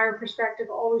 from a buyer perspective,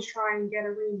 always try and get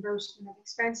a reimbursement of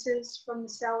expenses from the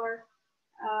seller.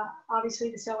 Obviously,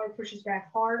 the seller pushes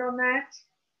back hard on that,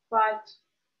 but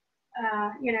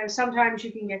you know, sometimes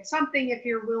you can get something if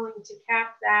you're willing to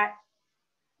cap that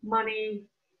money.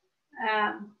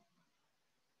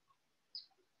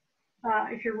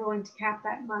 If you're willing to cap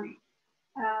that money.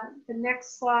 The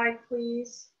next slide,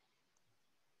 please.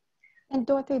 And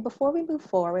Dorothy, before we move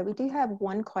forward, we do have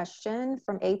one question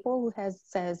from April who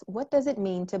says, what does it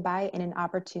mean to buy in an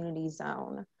opportunity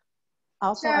zone?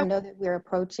 Also, I know that we're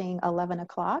approaching 11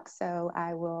 o'clock, so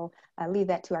I will leave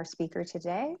that to our speaker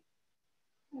today.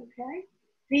 Okay.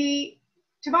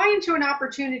 To buy into an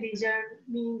opportunity zone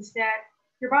means that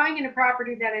you're buying in a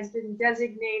property that has been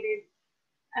designated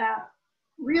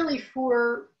really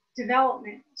for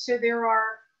development. So there are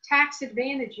tax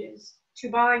advantages to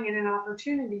buying in an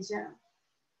opportunity zone.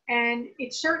 And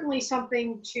it's certainly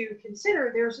something to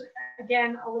consider. There's,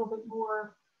 again, a little bit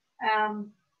more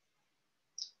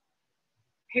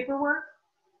paperwork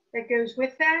that goes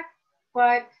with that,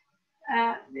 but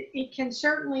it can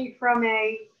certainly, from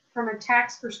a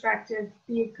tax perspective,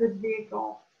 be a good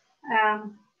vehicle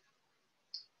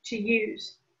to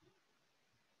use.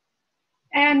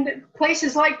 And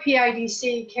places like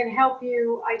PIDC can help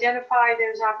you identify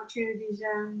those opportunity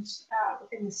zones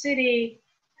within the city,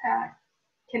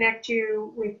 connect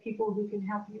you with people who can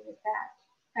help you with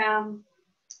that.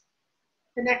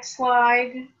 The next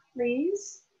slide,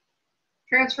 please.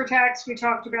 Transfer tax, we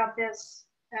talked about this.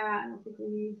 I don't think we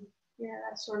need, yeah,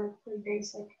 that's sort of pretty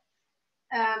basic.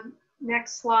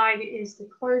 Next slide is the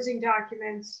closing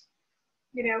documents.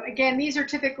 You know, again, these are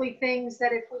typically things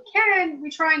that if we can, we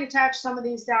try and attach some of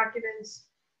these documents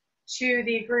to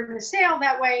the agreement of sale.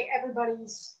 That way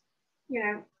everybody's, you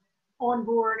know, on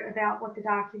board about what the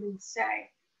documents say.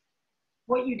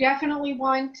 What you definitely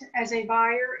want as a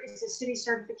buyer is a city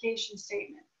certification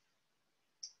statement.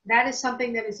 That is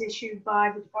something that is issued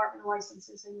by the Department of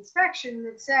Licenses and Inspection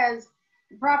that says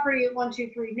the property at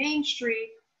 123 Main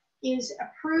Street is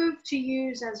approved to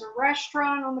use as a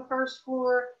restaurant on the first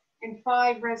floor and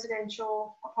 5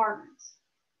 residential apartments.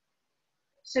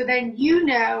 So then you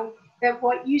know that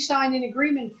what you signed an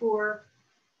agreement for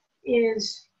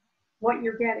is what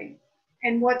you're getting.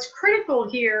 And what's critical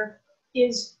here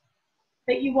is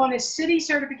that you want a city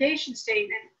certification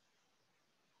statement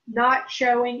not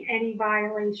showing any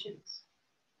violations.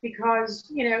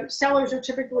 Because, you know, sellers are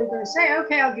typically going to say,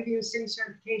 okay, I'll give you a city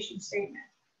certification statement.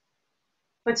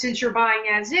 But since you're buying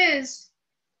as is,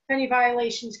 if any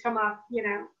violations come up, you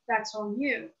know, that's on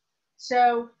you.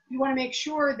 So you want to make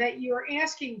sure that you're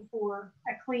asking for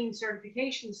a clean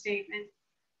certification statement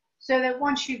so that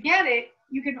once you get it,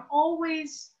 you can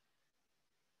always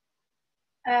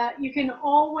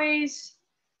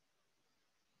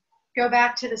go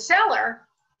back to the seller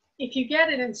if you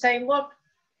get it and say, look,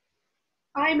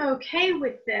 I'm okay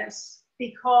with this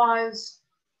because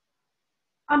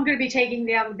I'm going to be taking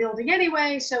down the building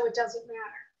anyway, so it doesn't matter.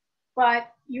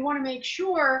 But you want to make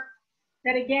sure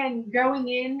that, again, going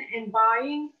in and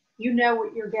buying, you know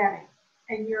what you're getting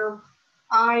and your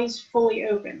eyes fully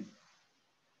open.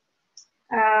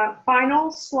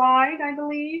 Final slide, I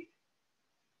believe,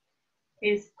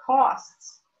 is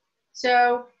costs.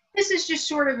 So this is just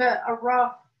sort of a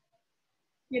rough,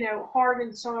 you know, hard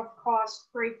and soft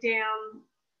cost breakdown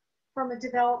from a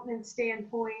development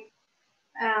standpoint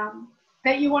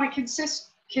that you want to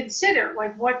consider,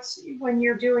 like when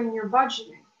you're doing your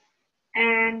budgeting.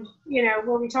 And, you know,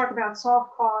 when we talk about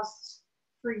soft costs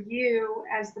for you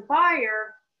as the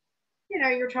buyer, you know,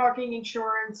 you're talking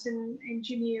insurance and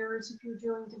engineers if you're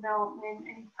doing development,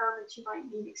 any permits you might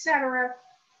need, et cetera.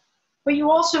 But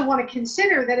you also want to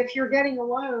consider that if you're getting a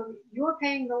loan, you're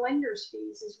paying the lender's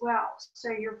fees as well.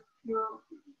 So you're you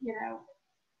know,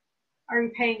 are you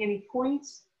paying any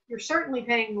points? You're certainly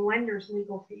paying the lender's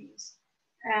legal fees.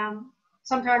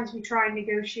 Sometimes we try and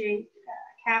negotiate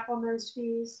a cap on those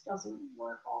fees. Doesn't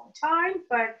work all the time,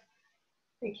 but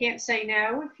they can't say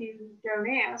no if you don't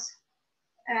ask.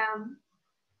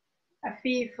 A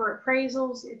fee for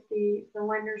appraisals, if the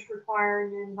lenders require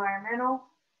an environmental,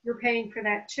 you're paying for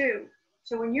that too.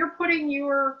 So when you're putting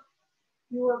your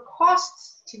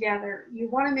costs together, you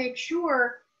want to make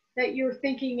sure that you're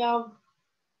thinking of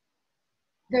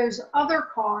those other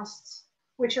costs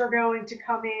which are going to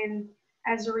come in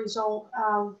as a result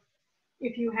of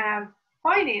if you have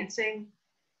financing,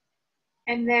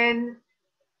 and then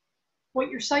what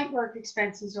your site work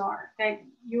expenses are, that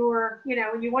you're, you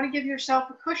know, and you want to give yourself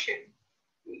a cushion,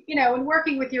 you know, and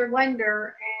working with your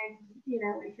lender, and, you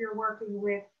know, if you're working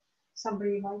with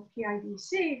somebody like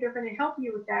PIDC, they're going to help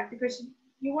you with that, because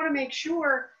you want to make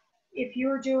sure if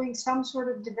you're doing some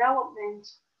sort of development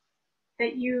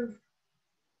that you've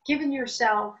given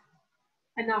yourself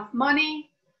enough money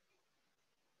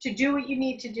to do what you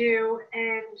need to do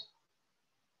and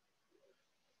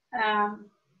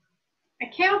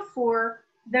account for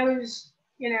those,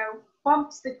 you know,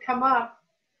 bumps that come up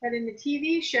that in the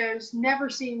TV shows never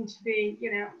seem to be,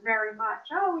 you know, very much.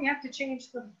 Oh, we have to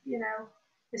change the, you know,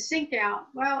 the sink out.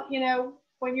 Well, you know,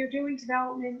 when you're doing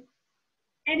development,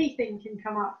 anything can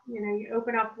come up. You know, you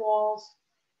open up walls,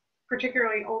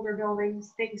 particularly older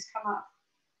buildings, things come up.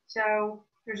 So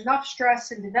there's enough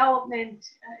stress in development,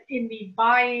 in the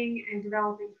buying and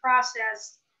developing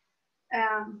process.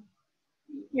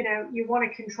 You know, you want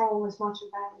to control as much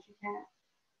of that as you can.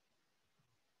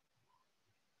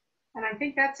 And I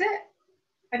think that's it.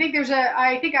 I think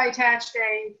I think I attached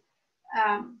a,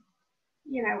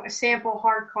 you know, a sample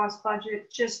hard cost budget.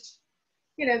 Just,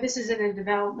 you know, this is in a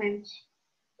development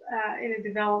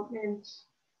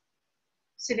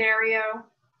scenario,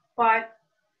 but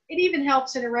it even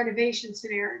helps in a renovation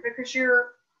scenario, because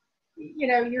you're, you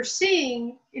know, you're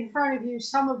seeing in front of you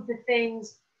some of the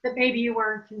things that maybe you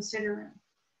weren't considering.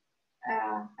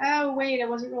 Oh, wait, I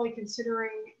wasn't really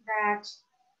considering that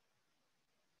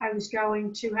I was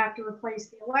going to have to replace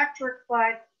the electric,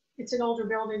 but it's an older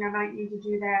building, I might need to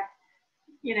do that.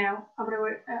 You know, I'm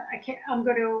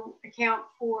going to account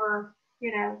for,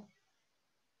 you know,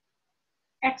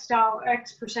 X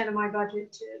percent of my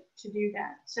budget to do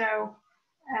that. So,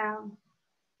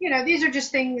 you know, these are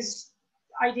just things,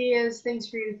 ideas, things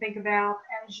for you to think about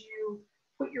as you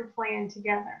put your plan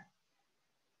together.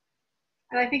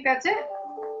 And I think that's it.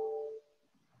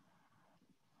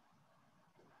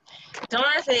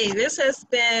 Dorothy, this has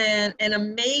been an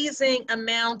amazing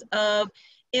amount of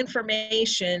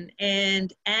information.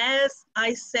 And as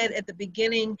I said at the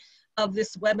beginning of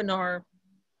this webinar,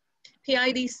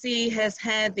 PIDC has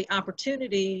had the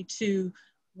opportunity to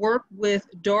work with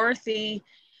Dorothy,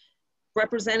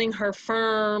 representing her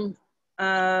firm,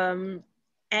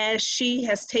 as she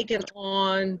has taken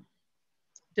on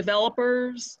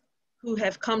developers who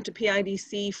have come to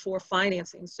PIDC for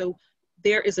financing. So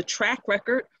there is a track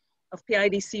record of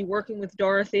PIDC working with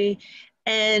Dorothy.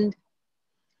 And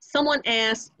someone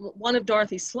asked, one of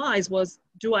Dorothy's slides was,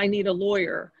 do I need a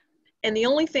lawyer? And the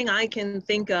only thing I can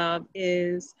think of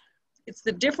is it's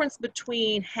the difference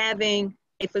between having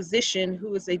a physician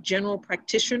who is a general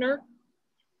practitioner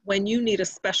when you need a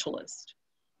specialist.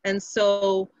 And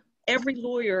so every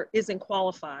lawyer isn't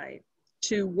qualified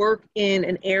to work in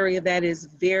an area that is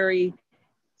very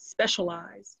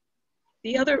specialized.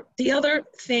 The other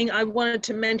thing I wanted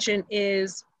to mention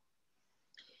is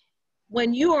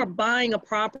when you are buying a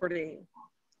property,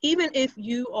 even if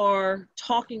you are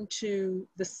talking to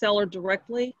the seller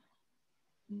directly,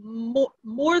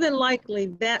 more than likely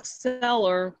that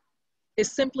seller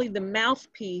is simply the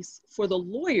mouthpiece for the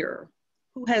lawyer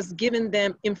who has given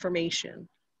them information.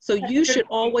 So you should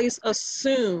always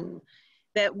assume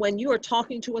that when you are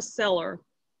talking to a seller,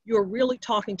 you're really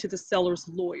talking to the seller's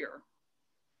lawyer.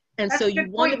 And so you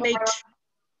want to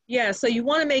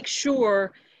make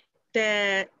sure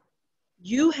that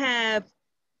you have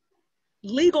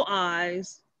legal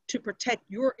eyes to protect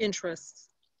your interests,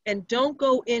 and don't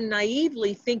go in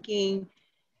naively thinking,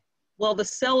 well, the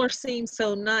seller seems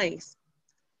so nice.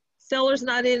 Seller's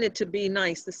not in it to be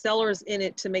nice. The seller is in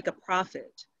it to make a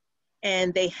profit.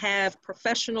 And they have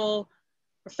professional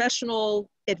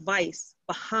advice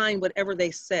behind whatever they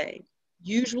say.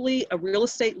 Usually a real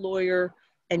estate lawyer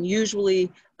and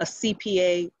usually a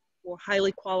CPA or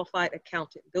highly qualified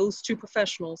accountant. Those two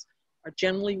professionals are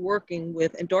generally working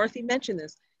with, and Dorothy mentioned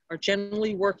this, are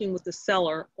generally working with the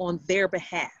seller on their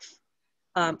behalf.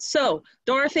 So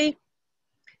Dorothy,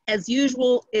 as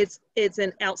usual, it's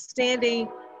an outstanding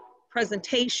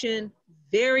presentation,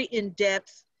 very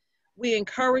in-depth. We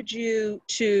encourage you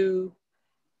to,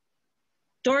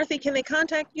 Dorothy, can they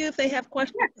contact you if they have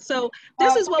questions? Yeah. So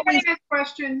this is what we have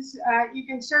questions. You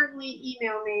can certainly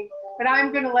email me, but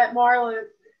I'm going to let Marla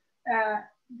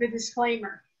the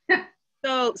disclaimer.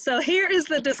 So here is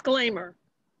the disclaimer.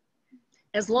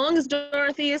 As long as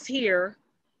Dorothy is here,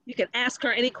 you can ask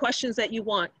her any questions that you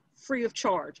want, free of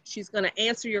charge. She's going to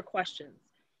answer your questions.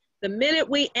 The minute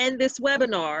we end this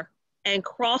webinar and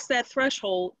cross that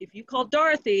threshold, if you call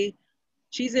Dorothy,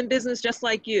 she's in business just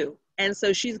like you. And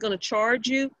so she's going to charge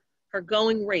you her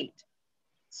going rate.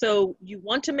 So you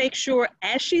want to make sure,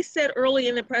 as she said early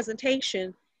in the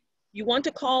presentation, you want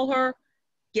to call her,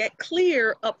 get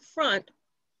clear up front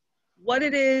what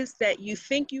it is that you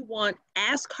think you want.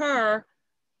 Ask her,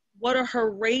 what are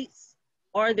her rates?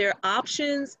 Are there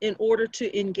options in order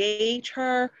to engage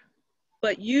her?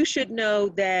 But you should know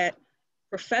that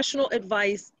professional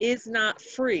advice is not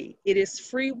free. It is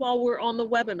free while we're on the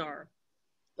webinar,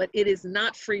 but it is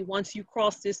not free once you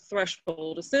cross this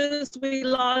threshold. As soon as we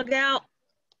log out,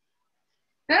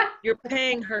 you're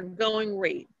paying her going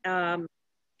rate. And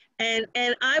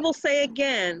I will say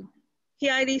again,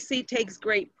 PIDC takes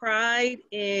great pride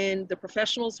in the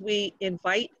professionals we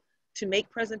invite to make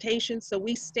presentations. So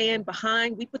we stand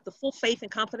behind, we put the full faith and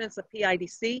confidence of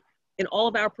PIDC in all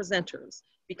of our presenters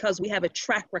because we have a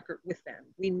track record with them.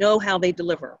 We know how they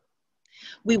deliver.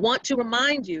 We want to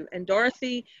remind you, and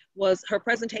Dorothy her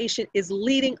presentation is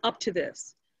leading up to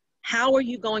this. How are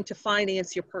you going to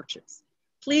finance your purchase?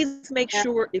 Please make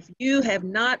sure if you have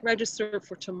not registered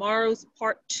for tomorrow's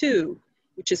part 2,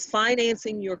 which is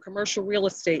financing your commercial real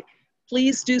estate,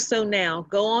 please do so now.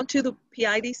 Go on to the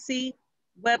PIDC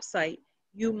website.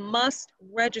 You must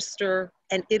register,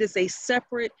 and it is a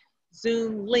separate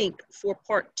Zoom link for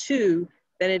part 2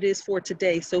 than it is for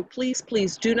today. So please,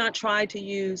 please do not try to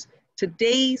use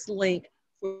today's link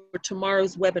for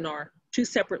tomorrow's webinar, 2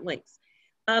 separate links.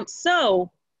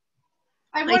 So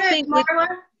I want to,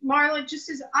 Marla,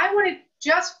 I want to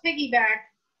just piggyback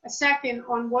a second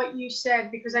on what you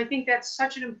said, because I think that's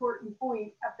such an important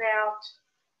point about,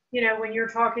 when you're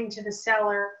talking to the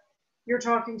seller, you're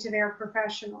talking to their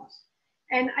professionals.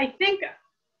 And I think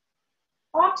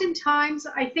oftentimes,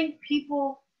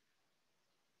 people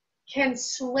can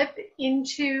slip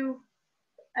into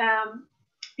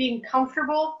being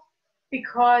comfortable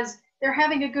because they're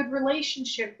having a good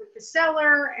relationship with the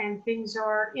seller and things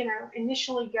are,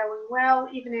 initially going well,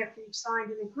 even after you've signed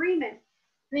an agreement.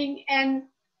 And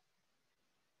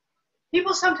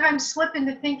people sometimes slip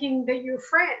into thinking that you're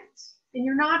friends, and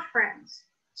you're not friends.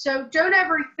 So don't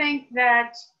ever think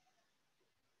that's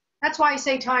why I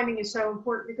say timing is so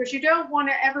important, because you don't want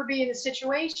to ever be in a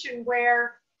situation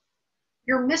where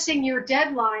you're missing your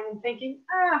deadline and thinking,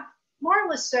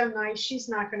 Marla's so nice, she's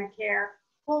not going to care.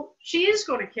 Well, she is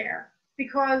going to care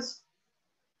because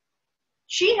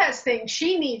she has things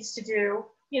she needs to do.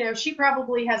 She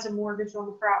probably has a mortgage on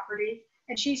the property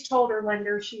and she's told her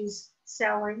lender she's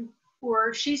selling,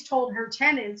 or she's told her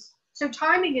tenants So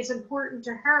timing is important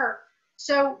to her.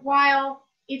 So while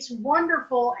it's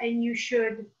wonderful and you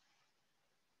should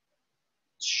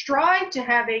strive to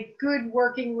have a good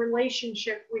working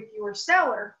relationship with your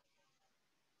seller,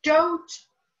 don't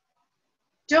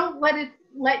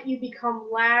let you become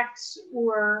lax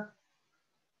or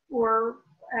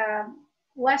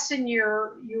lessen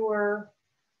your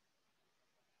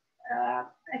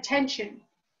attention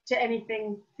to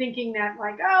anything, thinking that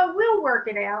like, oh, we'll work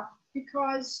it out,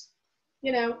 because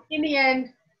in the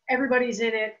end, everybody's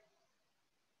in it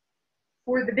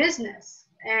for the business,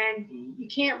 and you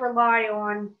can't rely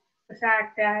on the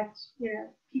fact that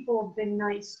people have been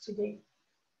nice to me.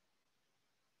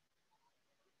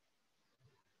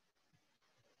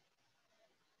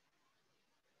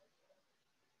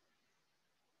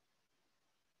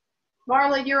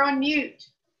 Marla, you're on mute.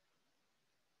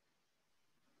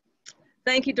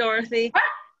 Thank you, Dorothy.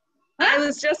 I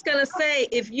was just going to say,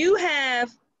 if you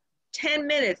have 10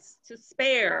 minutes to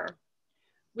spare,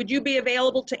 would you be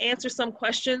available to answer some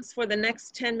questions for the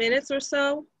next 10 minutes or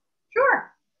so?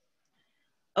 Sure.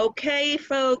 Okay,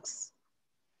 folks.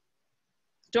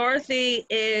 Dorothy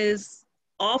is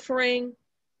offering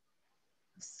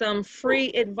some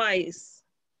free advice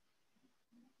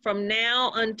from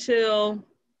now until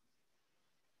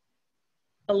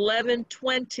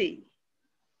 11:20.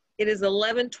 It is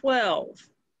 11:12.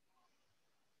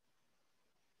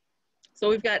 So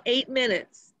we've got 8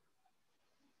 minutes.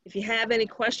 If you have any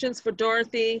questions for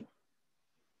Dorothy,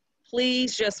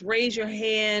 please just raise your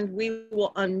hand. We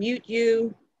will unmute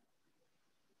you.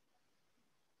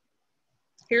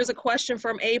 Here's a question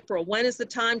from April. When is the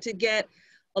time to get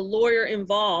a lawyer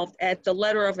involved, at the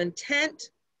letter of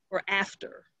intent or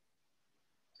after?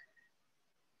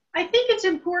 I think it's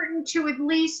important to at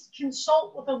least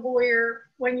consult with a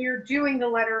lawyer when you're doing the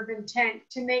letter of intent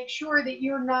to make sure that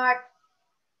you're not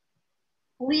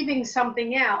leaving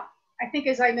something out. I think,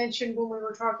 as I mentioned when we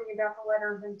were talking about the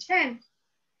letter of intent,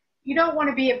 you don't want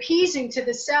to be appeasing to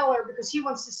the seller because he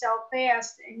wants to sell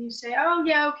fast, and you say, oh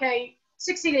yeah, okay,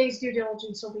 60 days due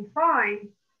diligence will be fine,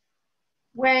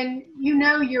 when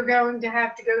you're going to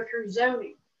have to go through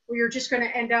zoning, where you're just going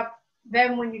to end up,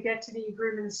 then when you get to the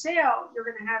agreement of sale, you're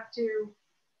going to have to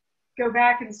go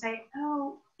back and say,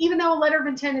 oh, even though a letter of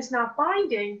intent is not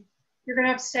binding, you're going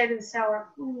to have to say to the seller,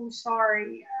 oh,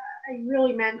 sorry, I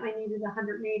really meant I needed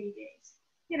 180 days.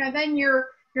 Then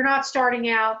you're not starting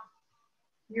out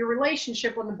your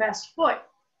relationship on the best foot.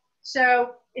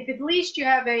 So if at least you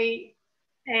have a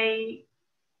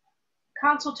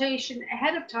consultation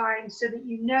ahead of time so that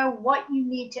you know what you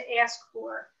need to ask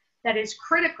for that is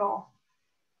critical,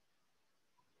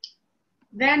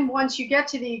 then once you get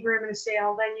to the agreement of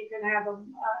sale, then you can have a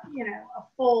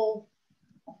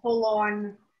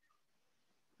full-on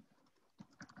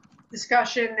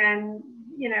discussion and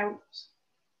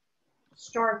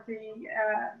start the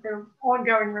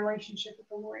ongoing relationship with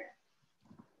the lawyer.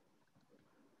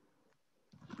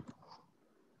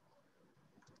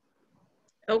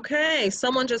 Okay,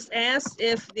 someone just asked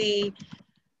if the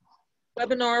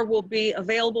webinar will be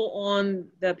available on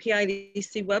the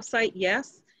PIDC website.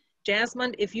 Yes.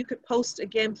 Jasmine, if you could post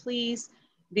again, please,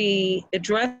 the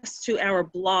address to our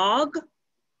blog,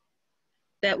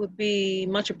 that would be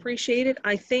much appreciated.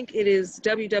 I think it is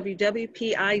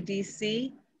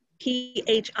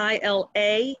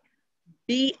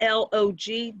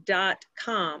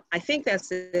www.pidcphilablog.com. I think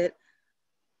that's it,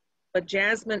 but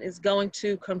Jasmine is going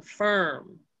to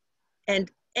confirm. And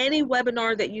any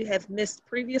webinar that you have missed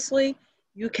previously,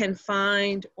 you can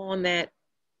find on that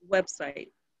website,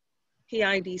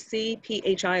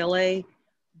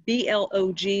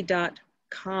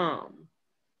 pidcphilablog.com.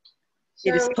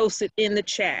 It is posted in the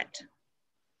chat.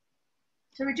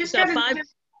 So we just got a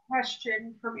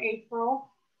question from April.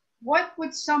 What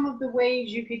would some of the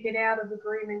ways you could get out of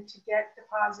agreement to get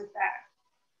deposit back?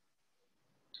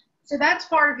 So that's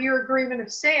part of your agreement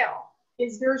of sale,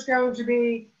 is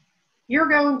you're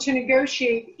going to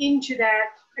negotiate into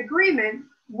that agreement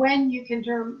when you can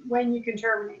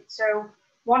terminate. So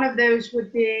one of those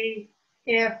would be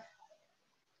if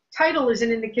title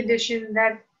isn't in the condition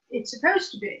that it's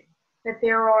supposed to be, that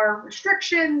there are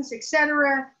restrictions,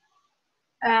 etc.,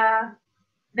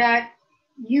 that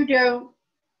you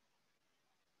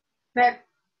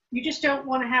just don't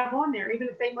want to have on there, even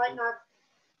if they might not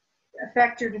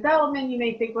affect your development. You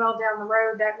may think, well, down the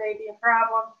road that may be a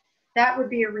problem. That would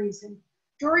be a reason.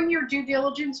 During your due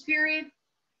diligence period,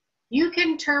 you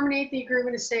can terminate the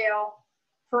agreement of sale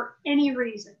for any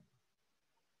reason.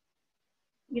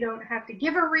 You don't have to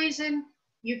give a reason.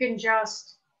 You can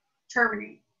just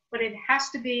terminate. But it has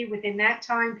to be within that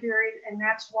time period, and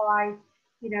that's why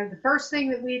You know, the first thing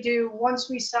that we do once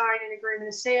we sign an agreement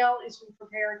of sale is we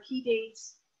prepare a key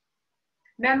dates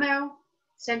memo,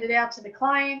 send it out to the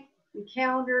client, we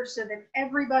calendar so that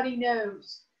everybody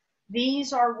knows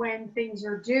these are when things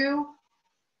are due.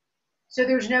 So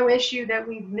there's no issue that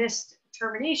we've missed a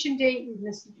termination date, we've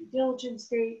missed a due diligence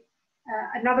date.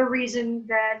 Another reason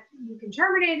that you can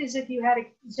terminate is if you had a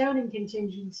zoning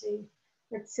contingency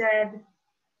that said,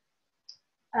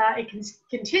 it's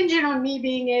contingent on me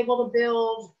being able to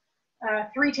build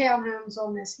 3 townhomes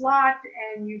on this lot,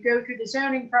 and you go through the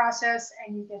zoning process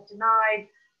and you get denied,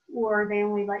 or they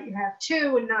only let you have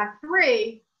 2 and not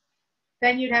 3,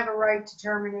 then you'd have a right to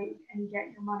terminate and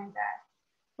get your money back.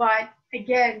 But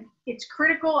again, it's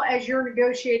critical as you're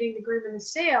negotiating the agreement of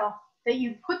sale that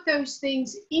you put those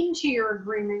things into your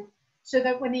agreement so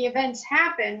that when the events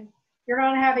happen, you're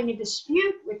not having a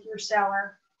dispute with your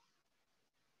seller.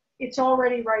 It's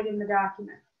already right in the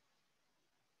document.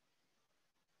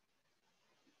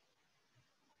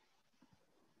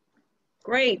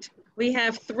 Great. We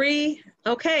have 3.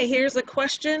 Okay, here's a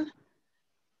question.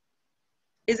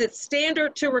 Is it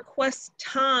standard to request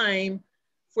time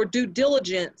for due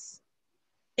diligence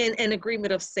in an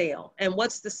agreement of sale? And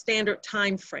what's the standard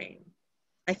time frame?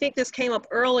 I think this came up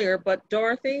earlier, but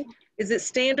Dorothy, is it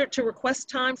standard to request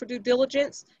time for due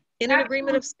diligence in an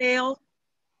agreement of sale?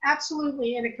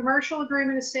 Absolutely. In a commercial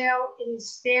agreement of sale, it is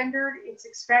standard, it's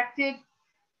expected.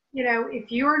 You know, if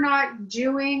we're not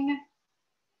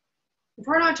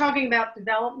talking about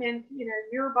development, you know,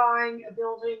 you're buying a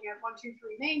building at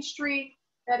 123 Main Street,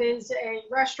 that is a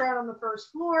restaurant on the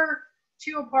first floor,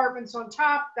 2 apartments on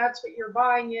top, that's what you're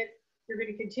buying it. You're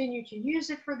going to continue to use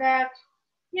it for that.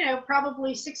 You know,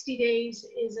 probably 60 days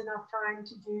is enough time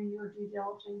to do your due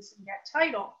diligence and get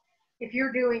title. If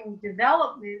you're doing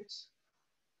development,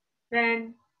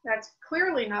 then that's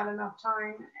clearly not enough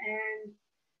time, and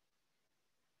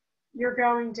you're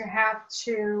going to have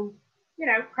to, you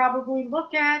know, probably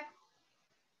look at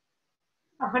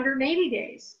 180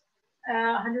 days,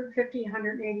 150,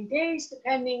 180 days,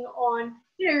 depending on,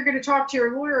 you know, you're going to talk to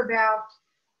your lawyer about,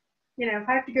 you know, if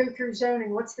I have to go through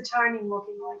zoning, what's the timing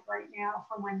looking like right now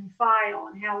from when you file,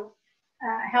 and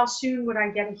how soon would I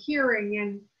get a hearing?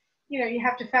 And, you know, you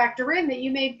have to factor in that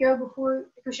you may go before,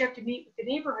 because you have to meet with the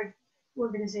neighborhood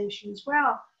organization as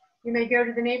well. You may go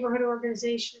to the neighborhood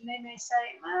organization and they may say,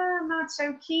 I'm not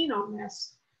so keen on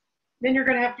this. Then you're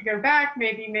going to have to go back,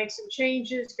 maybe make some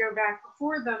changes, go back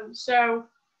before them. So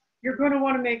you're going to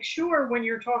want to make sure when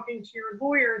you're talking to your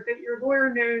lawyer that your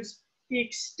lawyer knows the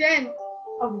extent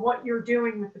of what you're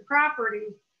doing with the property,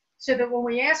 so that when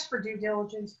we ask for due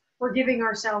diligence, we're giving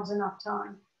ourselves enough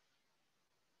time.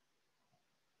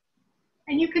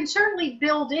 And you can certainly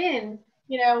build in,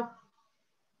 you know,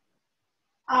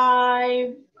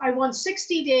 I want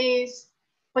 60 days,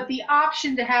 but the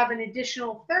option to have an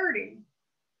additional 30.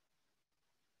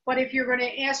 But if you're going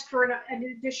to ask for an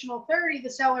additional 30, the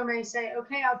seller may say,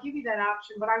 okay, I'll give you that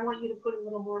option, but I want you to put a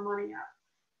little more money up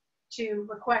to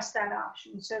request that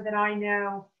option, so that I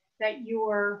know that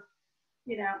you're,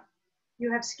 you know,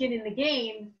 you have skin in the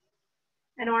game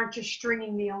and aren't just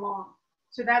stringing me along.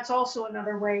 So that's also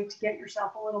another way to get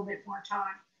yourself a little bit more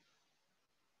time.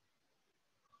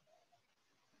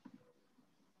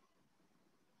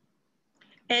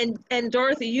 And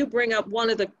Dorothy, you bring up one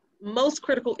of the most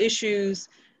critical issues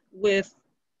with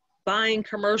buying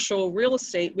commercial real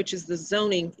estate, which is the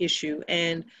zoning issue.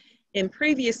 And in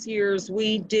previous years,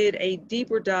 we did a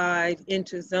deeper dive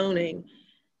into zoning.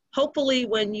 Hopefully,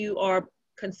 when you are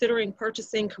considering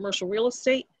purchasing commercial real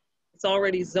estate, it's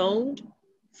already zoned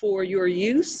for your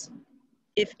use.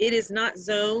 If it is not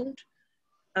zoned,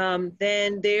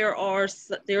 then there are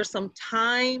some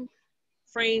time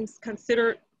frames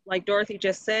considered, like Dorothy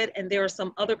just said, and there are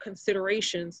some other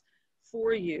considerations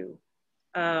for you.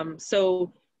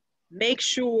 So make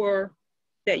sure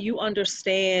that you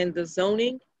understand the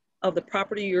zoning of the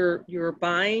property you're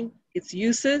buying, its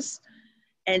uses,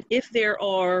 and if there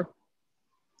are,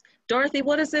 Dorothy,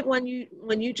 what is it when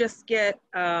you just get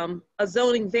a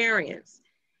zoning variance?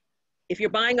 If you're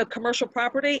buying a commercial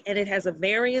property and it has a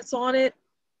variance on it,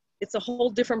 it's a whole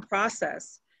different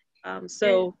process.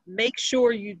 So make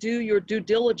sure you do your due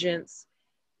diligence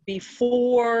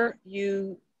before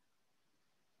you,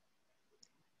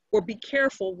 or be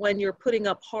careful when you're putting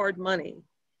up hard money.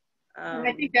 And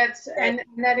I think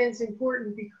that is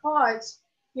important because,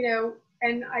 you know,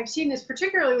 and I've seen this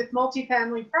particularly with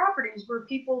multifamily properties where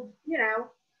people, you know,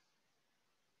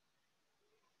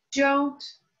 don't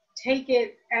take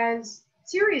it as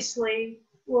seriously,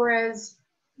 or as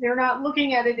they're not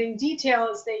looking at it in detail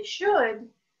as they should.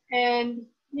 And,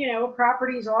 you know, a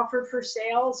property is offered for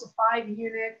sale as a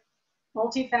 5-unit,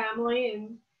 multifamily,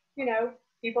 and, you know,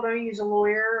 people don't use a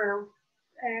lawyer,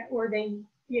 or they,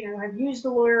 you know, have used a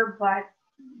lawyer, but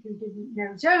who didn't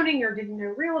know zoning or didn't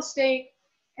know real estate.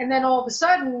 And then all of a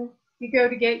sudden you go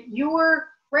to get your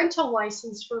rental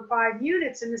license for 5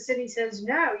 units and the city says,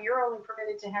 no, you're only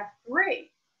permitted to have 3.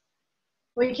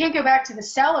 Well, you can't go back to the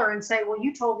seller and say, well,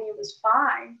 you told me it was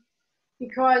 5,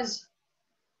 because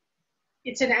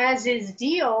it's an as-is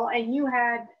deal and you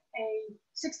had a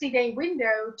 60-day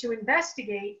window to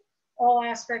investigate all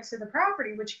aspects of the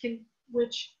property,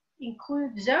 which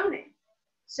include zoning.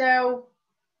 So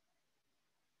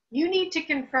you need to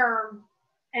confirm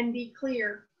and be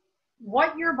clear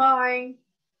what you're buying,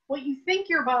 what you think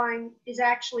you're buying is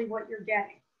actually what you're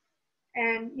getting.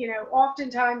 And, you know,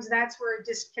 oftentimes that's where a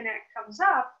disconnect comes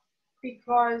up,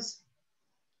 because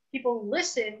people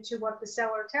listen to what the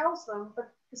seller tells them, but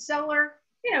the seller,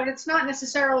 you know, and it's not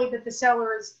necessarily that the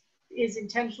seller is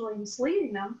intentionally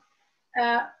misleading them.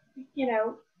 You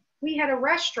know, we had a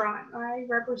restaurant. I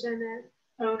represent an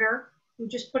owner who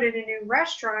just put in a new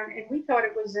restaurant, and we thought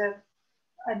it was a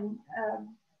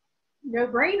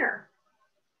no-brainer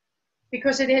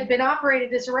because it had been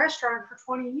operated as a restaurant for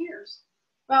 20 years.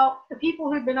 Well, the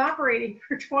people who'd been operating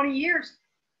for 20 years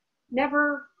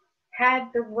never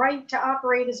had the right to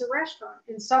operate as a restaurant.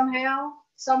 And somehow,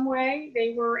 some way,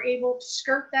 they were able to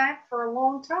skirt that for a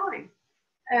long time.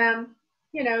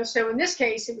 You know, so in this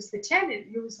case, it was the tenant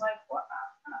who was like, well,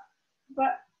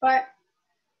 but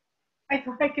I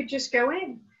thought I could just go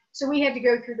in. So we had to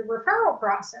go through the referral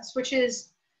process, which is,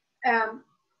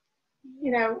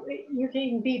 you know, you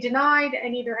can be denied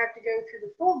and either have to go through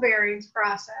the full variance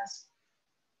process,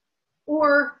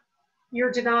 or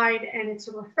you're denied and it's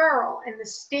a referral. And the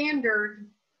standard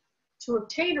to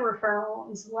obtain a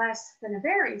referral is less than a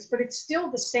variance, but it's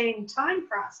still the same time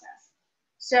process.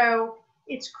 So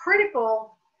it's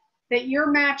critical that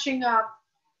you're matching up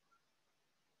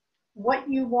what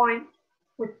you want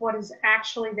with what is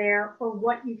actually there or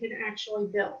what you can actually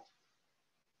build.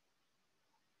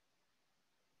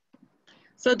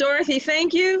 So Dorothy,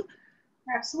 thank you.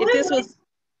 Absolutely.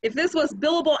 If this was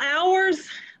billable hours,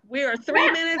 we are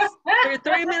 3 minutes, we're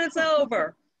 3 minutes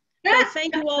over. So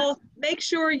thank you all. Make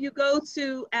sure you go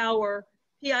to our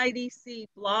PIDC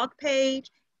blog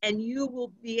page and you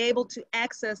will be able to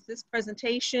access this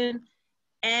presentation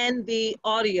and the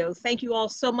audio. Thank you all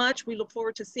so much. We look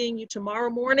forward to seeing you tomorrow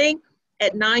morning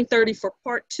at 9:30 for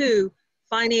part 2,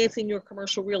 Financing Your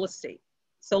Commercial Real Estate.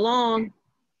 So long.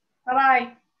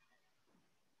 Bye-bye.